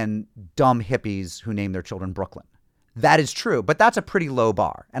than dumb hippies who name their children Brooklyn. That is true, but that's a pretty low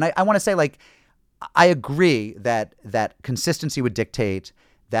bar. And I want to say, like, I agree that consistency would dictate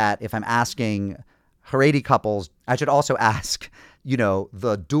that if I'm asking Haredi couples, I should also ask, you know,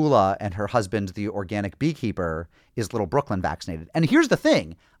 the doula and her husband, the organic beekeeper, is little Brooklyn vaccinated? And here's the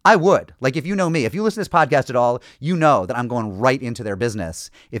thing. I would. Like, if you know me, if you listen to this podcast at all, you know that I'm going right into their business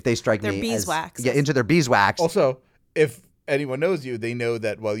if they strike Their me beeswax. as... Yeah, into their beeswax. Also, if anyone knows you, they know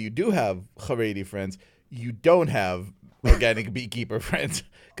that while you do have Haredi friends, you don't have organic beekeeper friends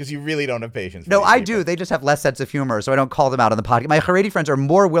because you really don't have patience. No, I do. They just have less sense of humor, so I don't call them out on the podcast. My Haredi friends are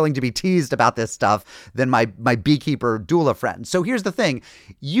more willing to be teased about this stuff than my beekeeper doula friends. So here's the thing.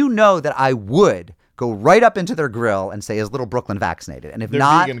 You know that I would go right up into their grill and say, is little Brooklyn vaccinated? And if Their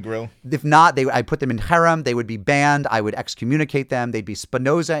not, vegan grill. If not, I put them in harem. They would be banned. I would excommunicate them. They'd be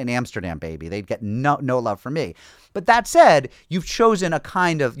Spinoza in Amsterdam, baby. They'd get no love from me. But that said, you've chosen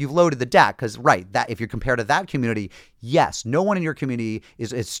you've loaded the deck because, right, that if you compare to that community, yes, no one in your community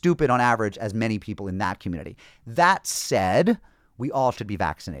is as stupid on average as many people in that community. That said, we all should be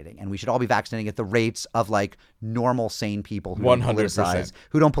vaccinating, and we should all be vaccinating at the rates of like normal, sane people who 100%.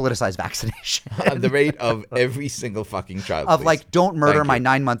 Don't politicize vaccination. At the rate of every single fucking child. Of please. like, don't murder Thank my you.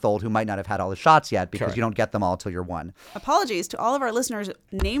 9-month-old who might not have had all the shots yet because Correct. you don't get them all till you're 1. Apologies to all of our listeners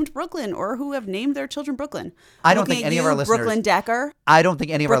named Brooklyn or who have named their children Brooklyn. I don't Looking think at any of you, our listeners- Brooklyn Decker. I don't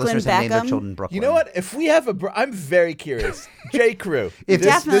think any of our Brooklyn listeners have named their Beckham. children Brooklyn. You know what? If we have I'm very curious. J. Crew. If-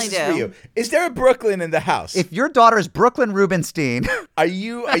 Definitely this is for do. you. Is there a Brooklyn in the house? If your daughter's Brooklyn Rubenstein, Are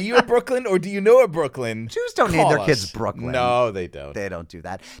you a Brooklyn or do you know a Brooklyn? Jews don't name Call their kids us. Brooklyn. No, they don't. they don't do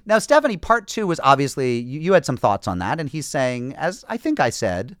that. Now, Stephanie, part 2 was obviously, you had some thoughts on that, and he's saying, as I think I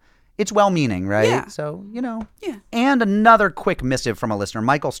said, it's well-meaning, right? Yeah. So, you know. Yeah. And another quick missive from a listener.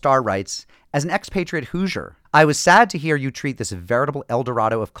 Michael Starr writes, as an expatriate Hoosier, I was sad to hear you treat this veritable El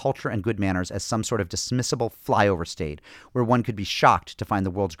Dorado of culture and good manners as some sort of dismissible flyover state where one could be shocked to find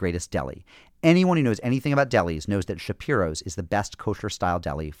the world's greatest deli. Anyone who knows anything about delis knows that Shapiro's is the best kosher-style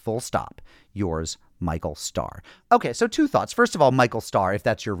deli, full stop. Yours, Michael Starr. Okay, so 2 thoughts. First of all, Michael Starr, if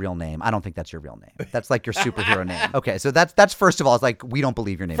that's your real name. I don't think that's your real name. That's like your superhero name. Okay, so that's first of all, it's like, we don't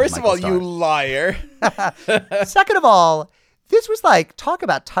believe your name First is of Michael all, Starr. you liar. Second of all, this was like, talk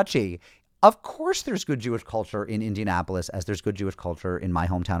about touchy. Of course there's good Jewish culture in Indianapolis, as there's good Jewish culture in my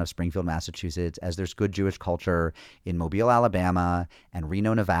hometown of Springfield, Massachusetts, as there's good Jewish culture in Mobile, Alabama, and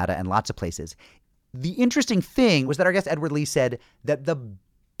Reno, Nevada, and lots of places. The interesting thing was that our guest Edward Lee said that the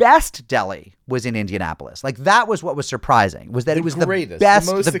best deli was in Indianapolis. Like, that was what was surprising, was that it was greatest, the best,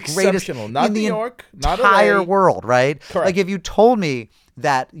 the most greatest exceptional. Not in the New York, not entire LA. world, right? Correct. Like, if you told me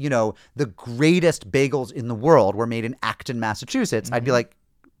that, you know, the greatest bagels in the world were made in Acton, Massachusetts, I'd be like,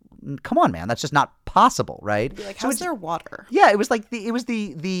 come on, man, that's just not possible, right? Be like, So how's it's- their water? Yeah, it was like it was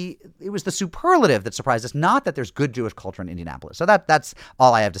the superlative that surprised us, not that there's good Jewish culture in Indianapolis. So that's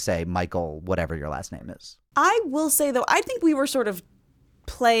all I have to say, Michael, whatever your last name is. I will say, though, I think we were sort of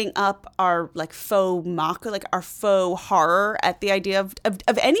playing up our like faux mock, like our faux horror at the idea of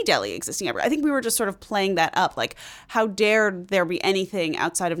any deli existing ever. I think we were just sort of playing that up. Like, how dare there be anything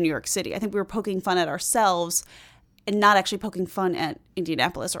outside of New York City? I think we were poking fun at ourselves and not actually poking fun at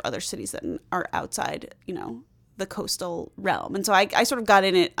Indianapolis or other cities that are outside, the coastal realm. And so I sort of got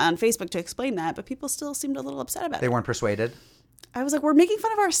in it on Facebook to explain that, but people still seemed a little upset about it. They weren't persuaded. I was like, we're making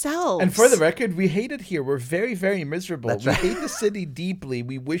fun of ourselves. And for the record, we hate it here. We're very, very miserable. That's we right. hate the city deeply.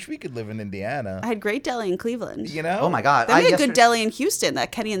 We wish we could live in Indiana. I had great deli in Cleveland. Oh my God. Then we had good deli in Houston,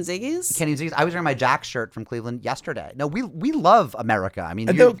 that Kenny and Ziggy's. Kenny and Ziggy's. I was wearing my Jack shirt from Cleveland yesterday. No, we love America. I mean,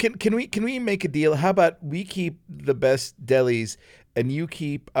 And though, can we make a deal? How about we keep the best delis and you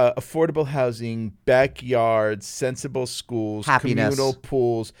keep affordable housing, backyards, sensible schools, Happiness. communal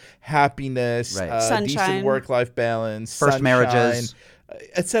pools, happiness, Right. Sunshine. decent work-life balance, First sunshine, marriages.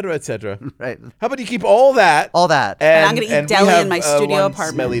 et cetera, et cetera. Right. How about you keep all that? All that. And I'm gonna eat we deli in have, my studio one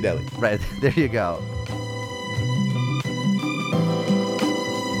apartment. Smelly deli. Right. There you go.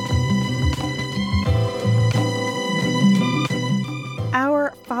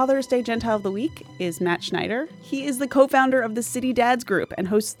 Our Father's Day Gentile of the Week is Matt Schneider. He is the co-founder of the City Dads Group and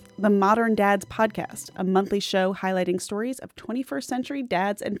hosts the Modern Dads podcast, a monthly show highlighting stories of 21st century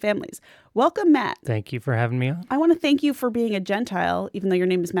dads and families. Welcome, Matt. Thank you for having me on. I want to thank you for being a Gentile, even though your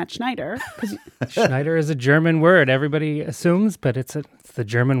name is Matt Schneider. 'Cause Schneider is a German word. Everybody assumes, but it's the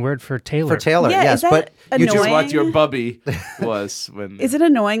German word for tailor. For Taylor, Yeah, yes. is that But annoying? Which is what your bubby was when. Is it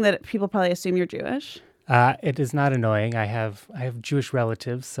annoying that people probably assume you're Jewish? It is not annoying. I have Jewish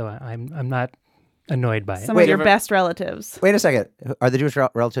relatives, so I'm not annoyed by it. Some of your best relatives. wait a second. Are the Jewish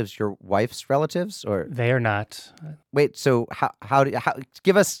relatives your wife's relatives, or They are not. wait? So how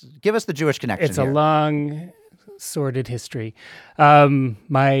give us the Jewish connection? It's a here. long, sordid history.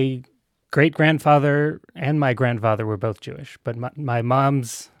 My great grandfather and my grandfather were both Jewish, but my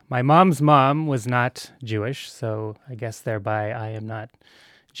mom's mom was not Jewish, so I guess thereby I am not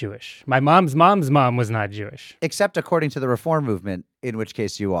Jewish. My mom's mom was not Jewish. Except according to the Reform movement, in which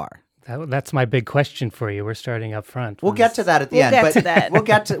case you are. That's my big question for you. We're starting up front. We'll get to that at the We'll end. get but to that.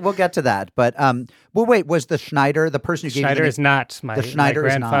 We'll get to that. But well, wait. Was the Schneider the person who gave Schneider you is not my Schneider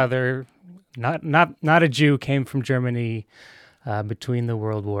is not. grandfather. Not a Jew. Came from Germany between the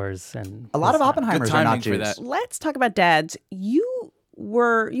world wars, and A lot of was not- Oppenheimers are not timing for Jews. that. Let's talk about dads. You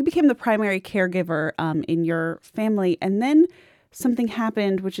became the primary caregiver in your family, and then something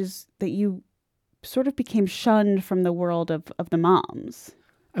happened, which is that you sort of became shunned from the world of the moms.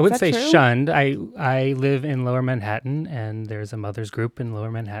 I would that say true? shunned. I live in Lower Manhattan, and there's a mothers group in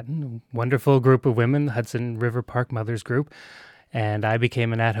Lower Manhattan. A wonderful group of women, the Hudson River Park Mothers Group. And I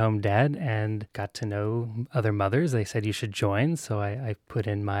became an at-home dad and got to know other mothers. They said you should join, so I put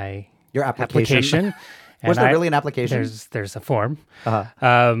in my Your application. Was And there really an application? There's a form.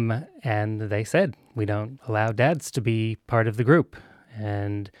 And they said, we don't allow dads to be part of the group.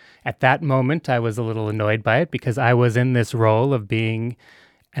 And at that moment, I was a little annoyed by it because I was in this role of being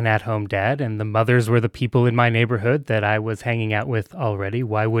an at-home dad, and the mothers were the people in my neighborhood that I was hanging out with already.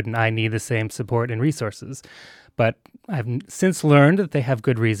 Why wouldn't I need the same support and resources? But I've since learned that they have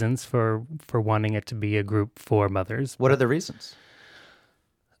good reasons for wanting it to be a group for mothers. What are the reasons?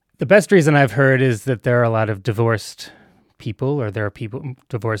 The best reason I've heard is that there are a lot of divorced people, or there are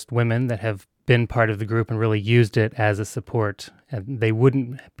divorced women that have been part of the group and really used it as a support. And they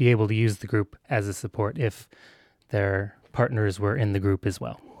wouldn't be able to use the group as a support if their partners were in the group as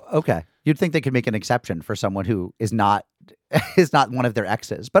well. Okay. You'd think they could make an exception for someone who is not one of their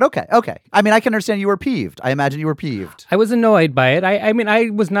exes. But okay. I mean, I can understand you were peeved. I imagine you were peeved. I was annoyed by it. I mean,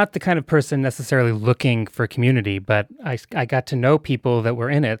 I was not the kind of person necessarily looking for community, but I got to know people that were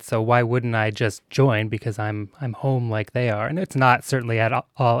in it. So why wouldn't I just join because I'm home like they are? And it's not certainly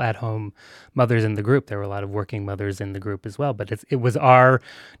all at home mothers in the group. There were a lot of working mothers in the group as well. But it was our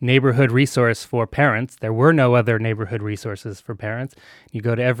neighborhood resource for parents. There were no other neighborhood resources for parents. You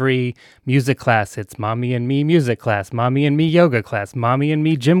go to every music class, it's mommy and me music class, mommy and me yoga class, mommy and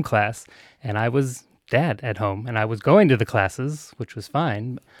me gym class. And I was dad at home, and I was going to the classes, which was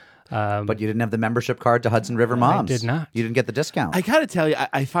fine. But you didn't have the membership card to Hudson River Moms. did not. You didn't get the discount. I gotta tell you,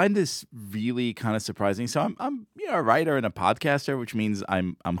 I find this really kind of surprising. So I'm a writer and a podcaster, which means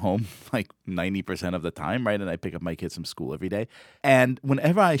I'm home like 90% of the time, right? And I pick up my kids from school every day. And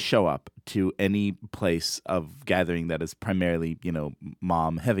whenever I show up to any place of gathering that is primarily,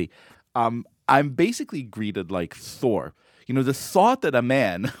 mom heavy, I'm basically greeted like Thor. the thought that a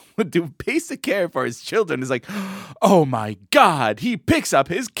man would do basic care for his children is like, oh my God, he picks up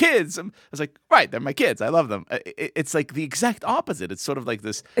his kids. I was like, right, they're my kids. I love them. It's like the exact opposite. It's sort of like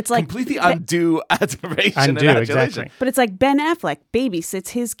this completely undue admiration and adulation. Exactly. But it's like Ben Affleck babysits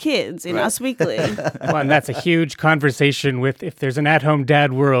his kids in Us Weekly. Well, and that's a huge conversation if there's an at-home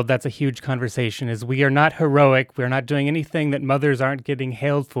dad world, that's a huge conversation, is we are not heroic. We're not doing anything that mothers aren't getting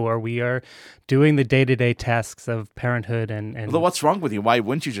hailed for. We are doing the day-to-day tasks of parenthood and Although what's wrong with you? Why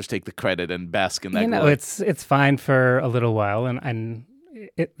wouldn't you just take the credit and bask in that glory? It's fine for a little while, and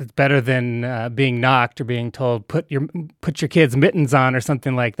it's better than being knocked or being told put your kids' mittens on or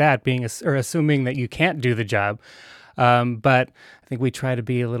something like that, or assuming that you can't do the job. But I think we try to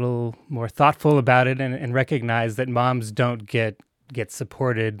be a little more thoughtful about it and recognize that moms don't get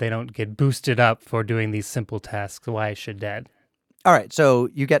supported. They don't get boosted up for doing these simple tasks. Why should dad? All right, so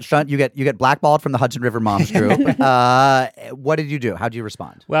you get blackballed from the Hudson River Moms group. What did you do? How did you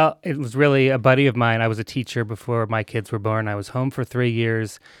respond? Well, it was really a buddy of mine. I was a teacher before my kids were born. I was home for 3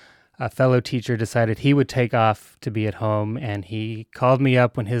 years. A fellow teacher decided he would take off to be at home, and he called me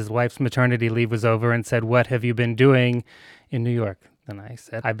up when his wife's maternity leave was over and said, "What have you been doing in New York?" And I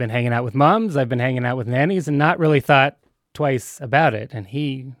said, "I've been hanging out with moms. I've been hanging out with nannies," and not really thought twice about it. And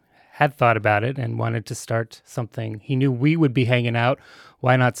he had thought about it and wanted to start something. He knew we would be hanging out.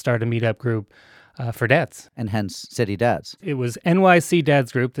 Why not start a meetup group for dads? And hence City Dads. It was NYC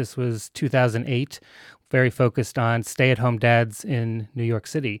Dads Group. This was 2008, very focused on stay-at-home dads in New York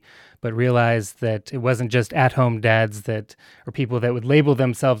City, but realized that it wasn't just at-home dads or people that would label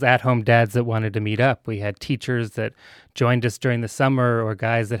themselves at-home dads that wanted to meet up. We had teachers that joined us during the summer, or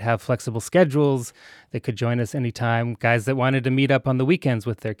guys that have flexible schedules that could join us anytime, guys that wanted to meet up on the weekends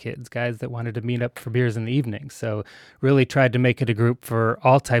with their kids, guys that wanted to meet up for beers in the evening. So really tried to make it a group for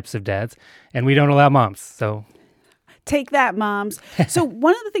all types of dads, and we don't allow moms, so... Take that, moms. So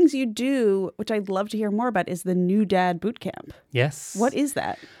one of the things you do, which I'd love to hear more about, is the New Dad Boot Camp. Yes. What is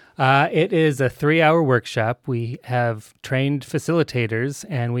that? It is a 3-hour workshop. We have trained facilitators,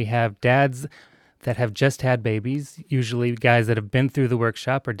 and we have dads that have just had babies, usually guys that have been through the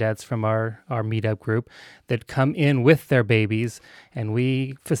workshop or dads from our meetup group that come in with their babies, and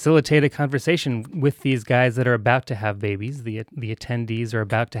we facilitate a conversation with these guys that are about to have babies. The attendees are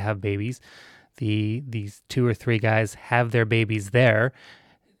about to have babies. These 2 or 3 guys have their babies there.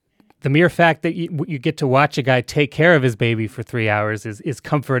 The mere fact that you get to watch a guy take care of his baby for 3 hours is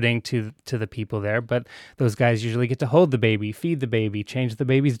comforting to the people there. But those guys usually get to hold the baby, feed the baby, change the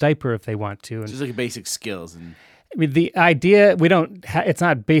baby's diaper if they want to. Just like basic skills. And I mean, the idea, it's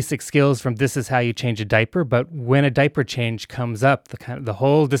not basic skills from this is how you change a diaper, but when a diaper change comes up, the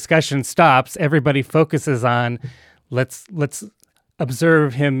whole discussion stops. Everybody focuses on let's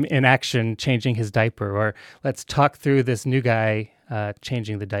observe him in action changing his diaper, or let's talk through this new guy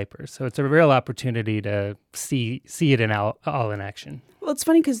changing the diaper. So it's a real opportunity to see it all in action. Well, it's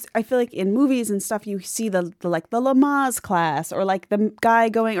funny because I feel like in movies and stuff, you see the Lamaze class, or like the guy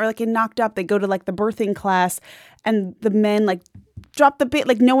going, or like in Knocked Up, they go to like the birthing class, and the men like drop the bit,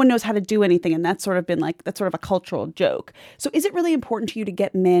 like no one knows how to do anything, and that's sort of a cultural joke. So is it really important to you to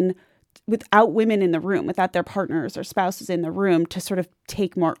get men without women in the room, without their partners or spouses in the room, to sort of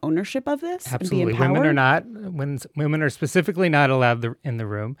take more ownership of this? Absolutely. And be empowered? Women are specifically not allowed in the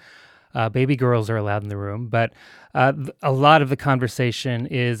room. Baby girls are allowed in the room, but a lot of the conversation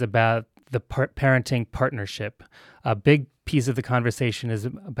is about the parenting partnership. A big piece of the conversation is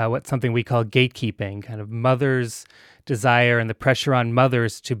about something we call gatekeeping, kind of mothers' desire and the pressure on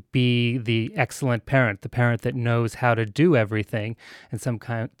mothers to be the excellent parent, the parent that knows how to do everything. And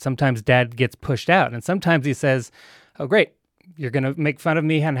sometimes dad gets pushed out, and sometimes he says, "Oh, great, you're going to make fun of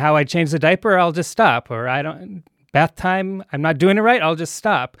me and how I change the diaper, I'll just stop," or bath time, I'm not doing it right, I'll just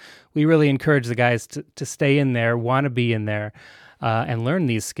stop. We really encourage the guys to stay in there, want to be in there, and learn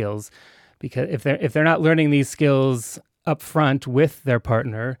these skills. Because if they're not learning these skills up front with their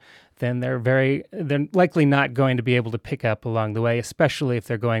partner, then they're likely not going to be able to pick up along the way, especially if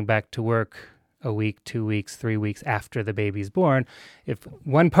they're going back to work a week, 2 weeks, 3 weeks after the baby's born. If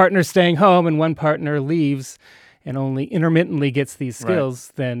one partner's staying home and one partner leaves and only intermittently gets these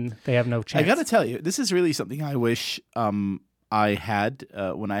skills, then they have no chance. I got to tell you, this is really something I wish I had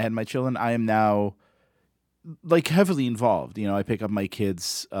when I had my children. I am now heavily involved. I pick up my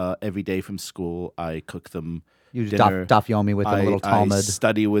kids every day from school. I cook them You do dinner. daf yomi with them, a little Talmud. I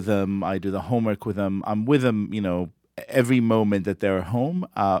study with them. I do the homework with them. I'm with them, every moment that they're home.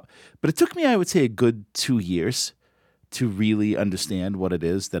 But it took me, I would say, a good 2 years to really understand what it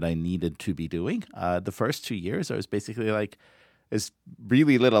is that I needed to be doing. The first 2 years, I was basically like, there's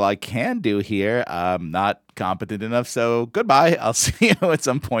really little I can do here. I'm not competent enough, so goodbye. I'll see you at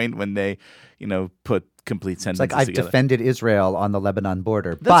some point when they, put complete It's sentences like I've together. defended Israel on the Lebanon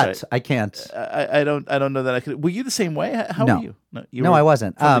border, That's but right. I can't. I don't know that I could. Were you the same way? How No. were you? You No, were I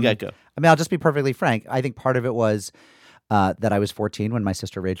wasn't. From the get-go. I mean, I'll just be perfectly frank. I think part of it was that I was 14 when my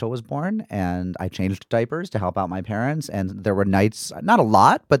sister Rachel was born, and I changed diapers to help out my parents. And there were nights, not a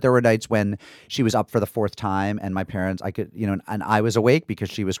lot, but there were nights when she was up for the fourth time, and my parents, and I was awake because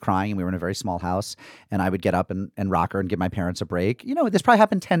she was crying, and we were in a very small house, and I would get up and rock her and give my parents a break. This probably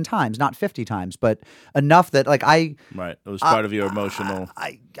happened 10 times, not 50 times, but enough that Right. It was part of your emotional.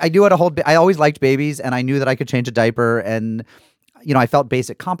 I knew how to hold. I always liked babies, and I knew that I could change a diaper, and I felt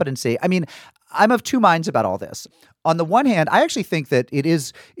basic competency. I mean, I'm of two minds about all this. On the one hand, I actually think that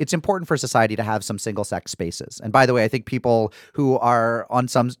it's important for society to have some single-sex spaces. And by the way, I think people who are on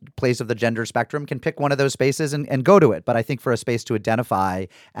some place of the gender spectrum can pick one of those spaces and go to it. But I think for a space to identify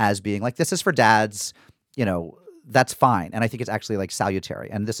as being like, this is for dads, that's fine. And I think it's actually like salutary.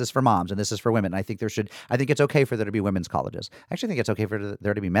 And this is for moms and this is for women. And I think I think it's okay for there to be women's colleges. I actually think it's okay for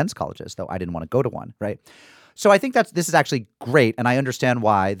there to be men's colleges, though I didn't want to go to one, right? So I think this is actually great, and I understand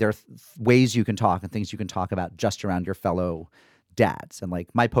why there are ways you can talk and things you can talk about just around your fellow dads. And like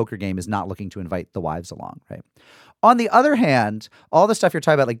my poker game is not looking to invite the wives along, right? On the other hand, all the stuff you're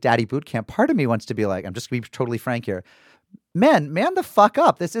talking about, like daddy boot camp, part of me wants to be like, I'm just going to be totally frank here. Man the fuck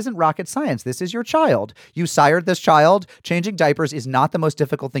up. This isn't rocket science. This is your child. You sired this child. Changing diapers is not the most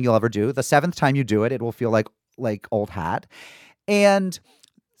difficult thing you'll ever do. The 7th time you do it, it will feel like old hat. And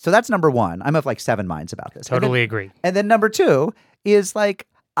so that's number one. I'm of like 7 minds about this. Totally agree. And then number 2 is like,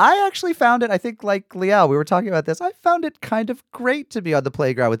 I actually found it, I think like Liel, we were talking about this. I found it kind of great to be on the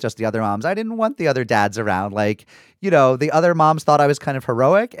playground with just the other moms. I didn't want the other dads around. Like, the other moms thought I was kind of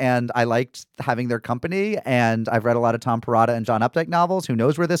heroic, and I liked having their company. And I've read a lot of Tom Perrotta and John Updike novels. Who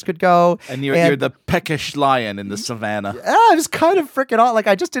knows where this could go? And you're the peckish lion in the savannah. I was kind of freaking out. Like,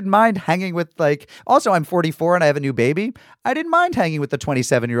 I just didn't mind hanging with also I'm 44 and I have a new baby. I didn't mind hanging with the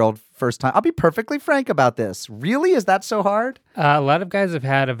 27-year-old first time. I'll be perfectly frank about this. Really? Is that so hard? A lot of guys have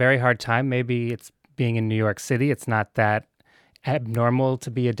had a very hard time. Maybe it's being in New York City. It's not that abnormal to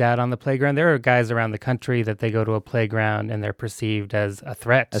be a dad on the playground. There are guys around the country that they go to a playground and they're perceived as a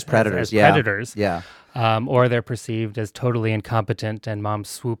threat. As predators, as predators. Yeah. Or they're perceived as totally incompetent, and moms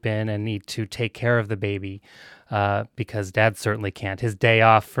swoop in and need to take care of the baby because dad certainly can't. His day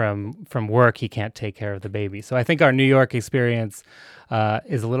off from work, he can't take care of the baby. So I think our New York experience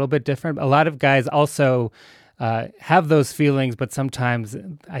is a little bit different. A lot of guys also have those feelings, but sometimes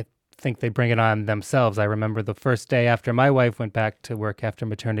I think they bring it on themselves. I remember the first day after my wife went back to work after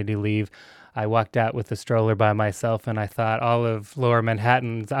maternity leave, I walked out with the stroller by myself, and I thought all of Lower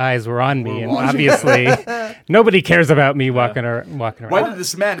Manhattan's eyes were on me, and obviously nobody cares about me walking around. Why did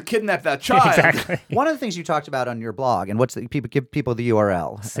this man kidnap that child? Exactly. One of the things you talked about on your blog, and give people the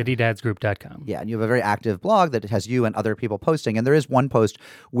URL. citydadsgroup.com. Yeah, and you have a very active blog that has you and other people posting. And there is one post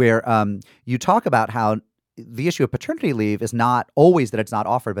where you talk about how the issue of paternity leave is not always that it's not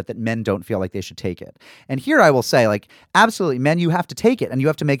offered, but that men don't feel like they should take it. And here I will say, like, absolutely, men, you have to take it, and you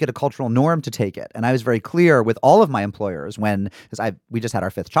have to make it a cultural norm to take it. And I was very clear with all of my employers because we just had our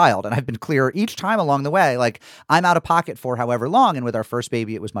 5th child, and I've been clear each time along the way, like, I'm out of pocket for however long. And with our first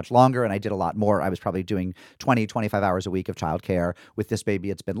baby, it was much longer, and I did a lot more. I was probably doing 20, 25 hours a week of childcare. With this baby,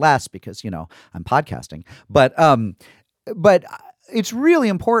 it's been less because, I'm podcasting. But it's really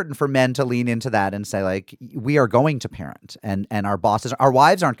important for men to lean into that and say, like, we are going to parent, and our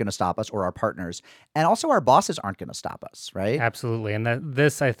wives aren't going to stop us, or our partners, and also our bosses aren't going to stop us, right? Absolutely. And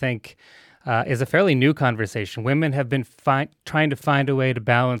this, I think, is a fairly new conversation. Women have been trying to find a way to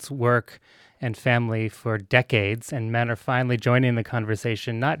balance work and family for decades, and men are finally joining the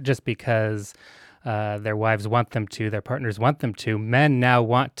conversation, not just because their wives want them to, their partners want them to. Men now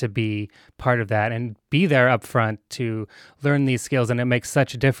want to be part of that and be there up front to learn these skills. And it makes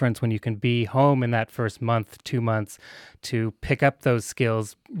such a difference when you can be home in that first month, 2 months, to pick up those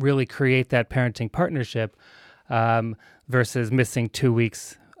skills, really create that parenting partnership versus missing 2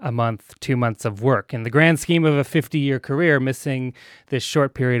 weeks a month, 2 months of work. In the grand scheme of a 50-year career, missing this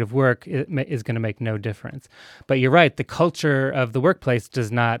short period of work is going to make no difference. But you're right, the culture of the workplace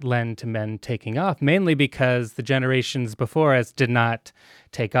does not lend to men taking off, mainly because the generations before us did not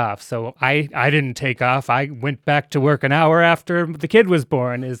take off. So I didn't take off. I went back to work an hour after the kid was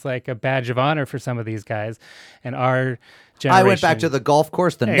born is like a badge of honor for some of these guys. And our generation... I went back to the golf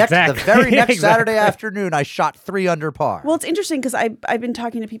course the very next Saturday afternoon. I shot 3 under par. Well, it's interesting because I've been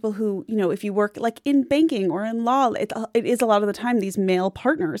talking to people who, if you work like in banking or in law, it is a lot of the time these male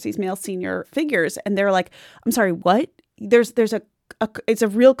partners, these male senior figures, and they're like, I'm sorry, what? there's a it's a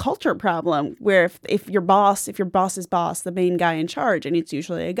real culture problem where if your boss's boss, the main guy in charge, and it's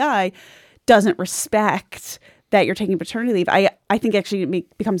usually a guy, doesn't respect that you're taking paternity leave, I think actually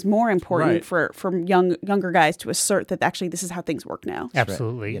it becomes more important for younger guys to assert that actually this is how things work now.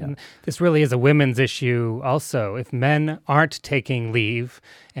 Absolutely. And this really is a women's issue also. If men aren't taking leave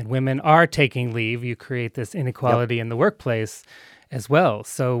and women are taking leave, you create this inequality in the workplace as well.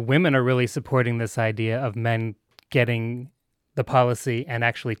 So women are really supporting this idea of men getting the policy and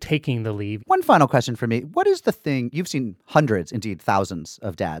actually taking the leave. One final question for me. What is the thing, you've seen hundreds, indeed thousands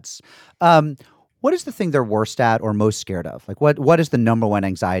of dads. What is the thing they're worst at or most scared of? Like what is the number one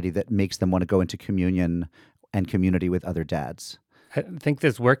anxiety that makes them want to go into communion and community with other dads? I think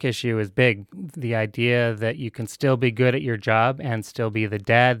this work issue is big. The idea that you can still be good at your job and still be the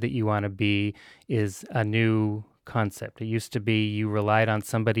dad that you want to be is a new concept. It used to be you relied on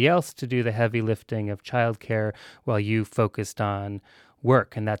somebody else to do the heavy lifting of childcare while you focused on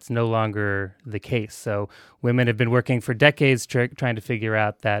work, and that's no longer the case. So women have been working for decades trying to figure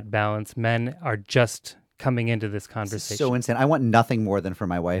out that balance. Men are just coming into this conversation. So insane. I want nothing more than for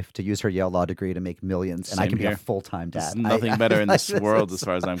my wife to use her Yale Law degree to make millions, and I can be a full-time dad. There's nothing better in this world as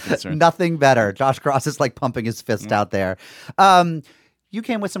far as I'm concerned. Nothing better. Josh Cross is like pumping his fist out there. You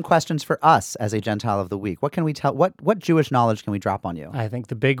came with some questions for us as a Gentile of the Week. What can we tell? What Jewish knowledge can we drop on you? I think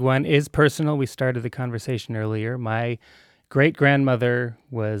the big one is personal. We started the conversation earlier. My great-grandmother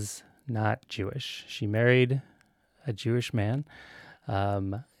was not Jewish. She married a Jewish man.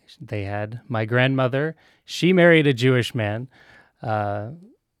 They had my grandmother. She married a Jewish man, but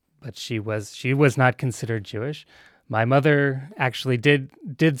she was not considered Jewish. My mother actually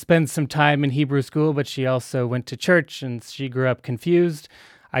did spend some time in Hebrew school, but she also went to church, and she grew up confused.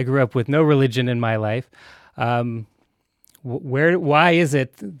 I grew up with no religion in my life. Why is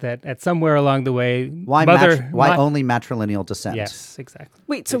it that at somewhere along the way, why only matrilineal descent? Yes, exactly.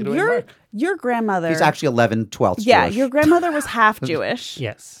 Wait, so your grandmother... She's actually 11/12 Yeah, Jewish. your grandmother was half Jewish.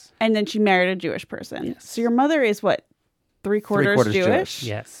 Yes. And then she married a Jewish person. Yes. So your mother is what, three-quarters Jewish?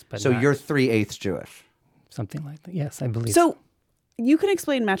 Yes, but So not you're 3/8 Jewish. something like that. Yes, I believe So you can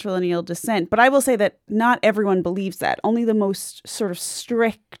explain matrilineal descent, but I will say that not everyone believes that. Only the most sort of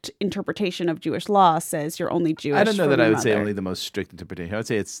strict interpretation of Jewish law says you're only Jewish. I don't know from that I your would say mother. only the most strict interpretation. I would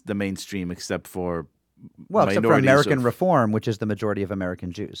say it's the mainstream, except for Except for minorities American of- Reform, which is the majority of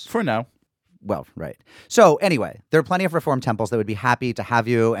American Jews. For now. Well, right. So anyway, there are plenty of Reform temples that would be happy to have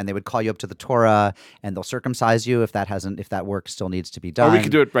you, and they would call you up to the Torah, and they'll circumcise you if that work still needs to be done. Or we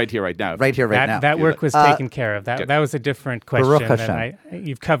could do it right here, right now. right here, right now. that work was taken care of. That was a different question Baruch that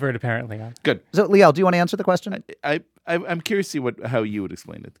you've covered apparently. Good. So, Liel, do you want to answer the question? I'm curious to see how you would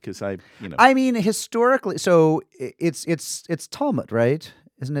explain it, because I mean, historically, so it's Talmud, right?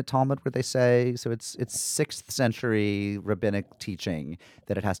 Isn't it Talmud where they say, so it's 6th century rabbinic teaching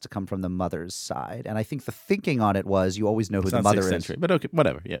that it has to come from the mother's side. And I think the thinking on it was you always know who it's the not mother 6th is. century, but okay,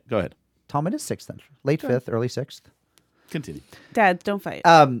 whatever. Yeah, go ahead. Talmud is 6th century. Late 5th, early 6th. Continue. Dads, don't fight.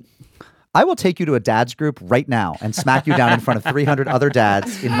 I will take you to a dad's group right now and smack you down in front of 300 other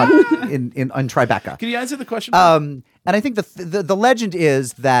dads in Tribeca. Can you answer the question? And I think the legend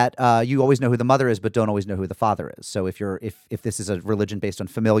is that you always know who the mother is, but don't always know who the father is. So if this is a religion based on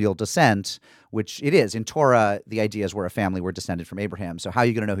familial descent, which it is in Torah, the idea is we're a family, we're descended from Abraham. So how are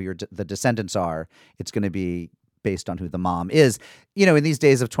you going to know who the descendants are? It's going to be based on who the mom is. In these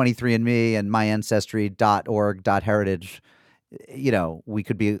days of 23andMe and myAncestry.org.heritage, we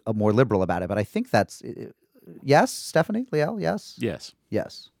could be more liberal about it. But I think that's yes, Stephanie, Liel, yes,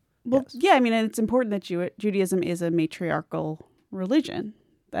 yes. Well, yeah, I mean, and it's important that Judaism is a matriarchal religion.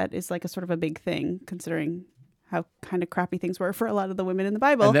 That is like a sort of a big thing, considering how kind of crappy things were for a lot of the women in the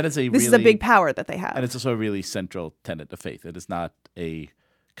Bible. And that is this is a big power that they have. And it's also a really central tenet of faith. It is not a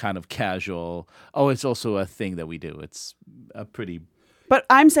kind of casual, it's also a thing that we do. It's a pretty But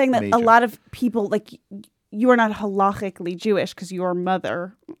I'm saying that major. a lot of people, like, you are not halachically Jewish because your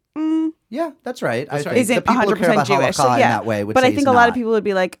mother Yeah, that's right. I think isn't the people who care 100% about Jewish. halakha So, in yeah. that way would But say I think he's a lot of not. people would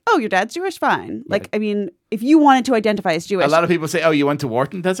be like, "Oh, your dad's Jewish, fine." Like, I mean, if you wanted to identify as Jewish, a lot of people say, you went to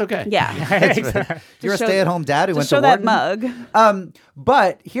Wharton? That's okay. yeah, You're a show- stay-at-home dad who to went show to that Wharton. mug.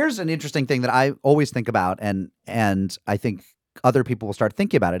 But here's an interesting thing that I always think about, and I think other people will start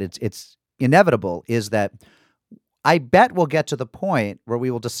thinking about it. It's inevitable. Is that I bet we'll get to the point where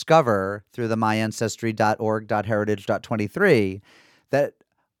we will discover through the myancestry.org.heritage.23 that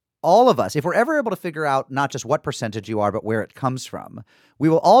all of us, if we're ever able to figure out not just what percentage you are, but where it comes from, we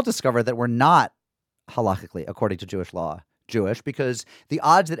will all discover that we're not halachically, according to Jewish law, Jewish, because the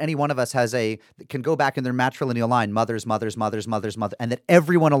odds that any one of us can go back in their matrilineal line, mothers, and that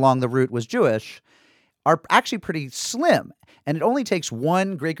everyone along the route was Jewish, are actually pretty slim. And it only takes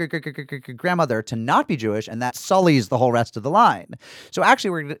one great-great-great-great-great-grandmother to not be Jewish, and that sullies the whole rest of the line. So actually,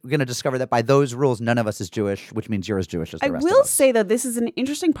 we're going to discover that by those rules, none of us is Jewish, which means you're as Jewish as the rest of us. I will say, though, this is an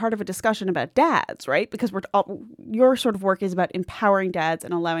interesting part of a discussion about dads, right? Because your sort of work is about empowering dads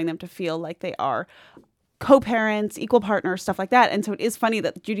and allowing them to feel like they are co-parents, equal partners, stuff like that. And so it is funny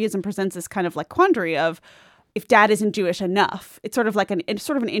that Judaism presents this kind of like quandary of if dad isn't Jewish enough. It's sort of like an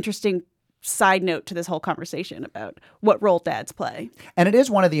interesting side note to this whole conversation about what role dads play. And it is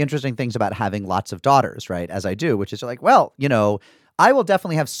one of the interesting things about having lots of daughters, right, as I do, which is like, well, I will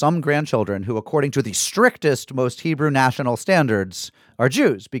definitely have some grandchildren who, according to the strictest, most Hebrew national standards, are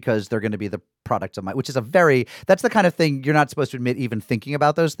Jews because they're going to be the products of which is that's the kind of thing you're not supposed to admit even thinking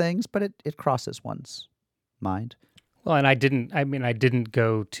about those things, but it crosses one's mind. Well, and I didn't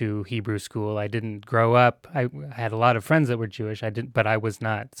go to Hebrew school. I didn't grow up. I had a lot of friends that were Jewish. But I was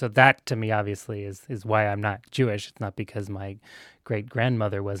not. So that, to me, obviously, is why I'm not Jewish. It's not because my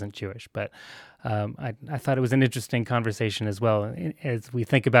great-grandmother wasn't Jewish. But I thought it was an interesting conversation as well, as we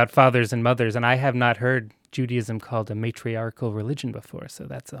think about fathers and mothers. And I have not heard Judaism called a matriarchal religion before. So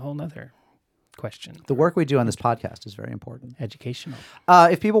that's a whole nother question. The work we do on this podcast is very important. Educational.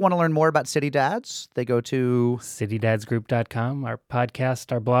 If people want to learn more about City Dads, they go to citydadsgroup.com, our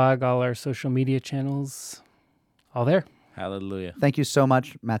podcast, our blog, all our social media channels, all there. Hallelujah. Thank you so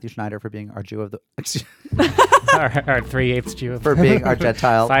much, Matthew Schneider, for being our Jew of the our 3/8 Jew for being our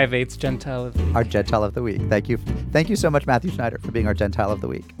Gentile 5/8 Gentile of the week. Our Gentile of the week. Thank you so much, Matthew Schneider, for being our Gentile of the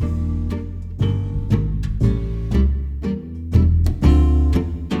week.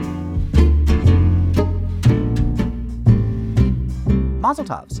 Mazel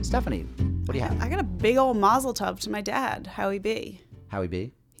tovs. Stephanie, what do you have? I got a big old mazel tov to my dad, Howie B. Howie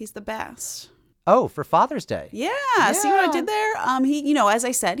B? He's the best. Oh, for Father's Day. Yeah. See what I did there? He, as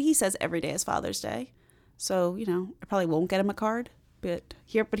I said, he says every day is Father's Day. So, I probably won't get him a card, but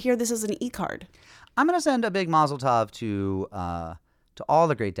here this is an e-card. I'm going to send a big mazel tov to all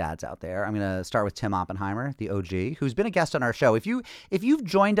the great dads out there. I'm going to start with Tim Oppenheimer, the OG, who's been a guest on our show. If you've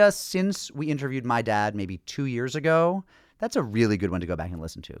joined us since we interviewed my dad maybe 2 years ago, that's a really good one to go back and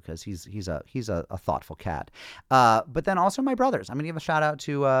listen to because he's a thoughtful cat. But then also my brothers. I'm going to give a shout out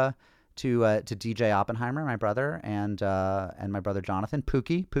to DJ Oppenheimer, my brother, and my brother Jonathan,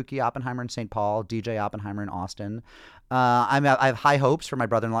 Pookie Oppenheimer in St. Paul, DJ Oppenheimer in Austin. I have high hopes for my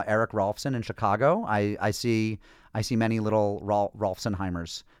brother-in-law Eric Rolfson in Chicago. I see many little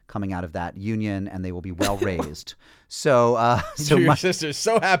Rolfsenheimers coming out of that union, and they will be well raised. So your sister's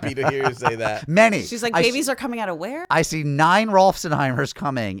so happy to hear you say that. Many. She's like, babies are coming out of where? I see 9 Rolfsenheimers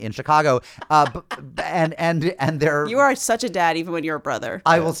coming in Chicago, and they're. You are such a dad, even when you're a brother.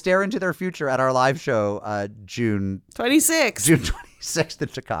 I will stare into their future at our live show, June 26th in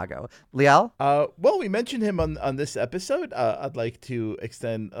Chicago. Liel? Well, we mentioned him on this episode. I'd like to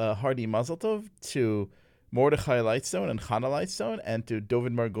extend a hearty mazel tov to Mordechai Lightstone and Hannah Lightstone, and to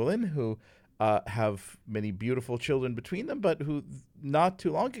Dovid Margulin, who have many beautiful children between them, but who not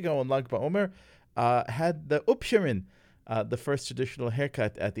too long ago on Lag BaOmer had the upshirin, the first traditional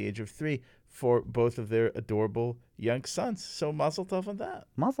haircut at the age of 3 for both of their adorable young sons. So mazel tov on that.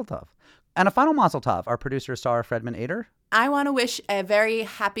 Mazel tov. And a final mazel tov, our producer, Sarah Fredman Ader. I want to wish a very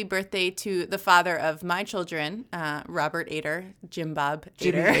happy birthday to the father of my children, Robert Ader, Jim Bob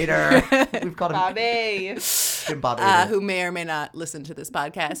Ader. Jimmy Ader. We've called him Bobby. Jim Bob Ader. Who may or may not listen to this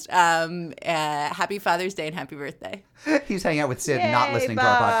podcast. Happy Father's Day and happy birthday. He's hanging out with Sid, Yay, not listening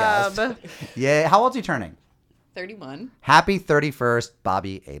Bob. to our podcast. Yeah. How old's he turning? 31. Happy 31st,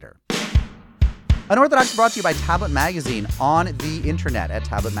 Bobby Ader. Unorthodox is brought to you by Tablet Magazine on the internet at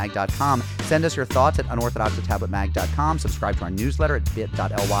tabletmag.com. Send us your thoughts at unorthodox@tabletmag.com. Subscribe to our newsletter at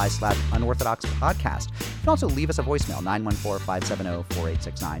bit.ly/unorthodoxpodcast. You can also leave us a voicemail,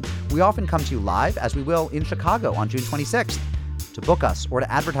 914-570-4869. We often come to you live, as we will in Chicago on June 26th. To book us or to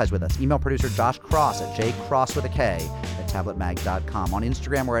advertise with us, email producer Josh Cross at jcross@tabletmag.com. On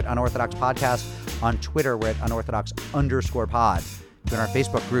Instagram, we're at Unorthodox Podcast. On Twitter, we're at unorthodox_pod. In our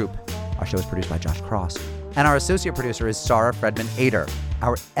Facebook group, our show is produced by Josh Cross. And our associate producer is Sarah Fredman Ader.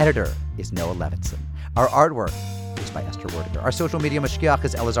 Our editor is Noah Levinson. Our artwork is by Esther Werdiger. Our social media mashgiach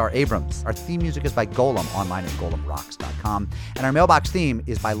is Elazar Abrams. Our theme music is by Golem, online at golemrocks.com. And our mailbox theme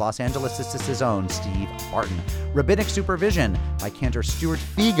is by Los Angeles' own Steve Martin. Rabbinic supervision by Cantor Stuart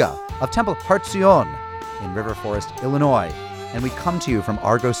Figa of Temple Har Zion in River Forest, Illinois. And we come to you from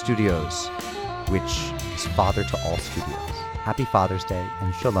Argo Studios, which is father to all studios. Happy Father's Day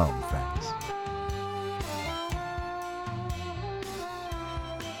and shalom, friends.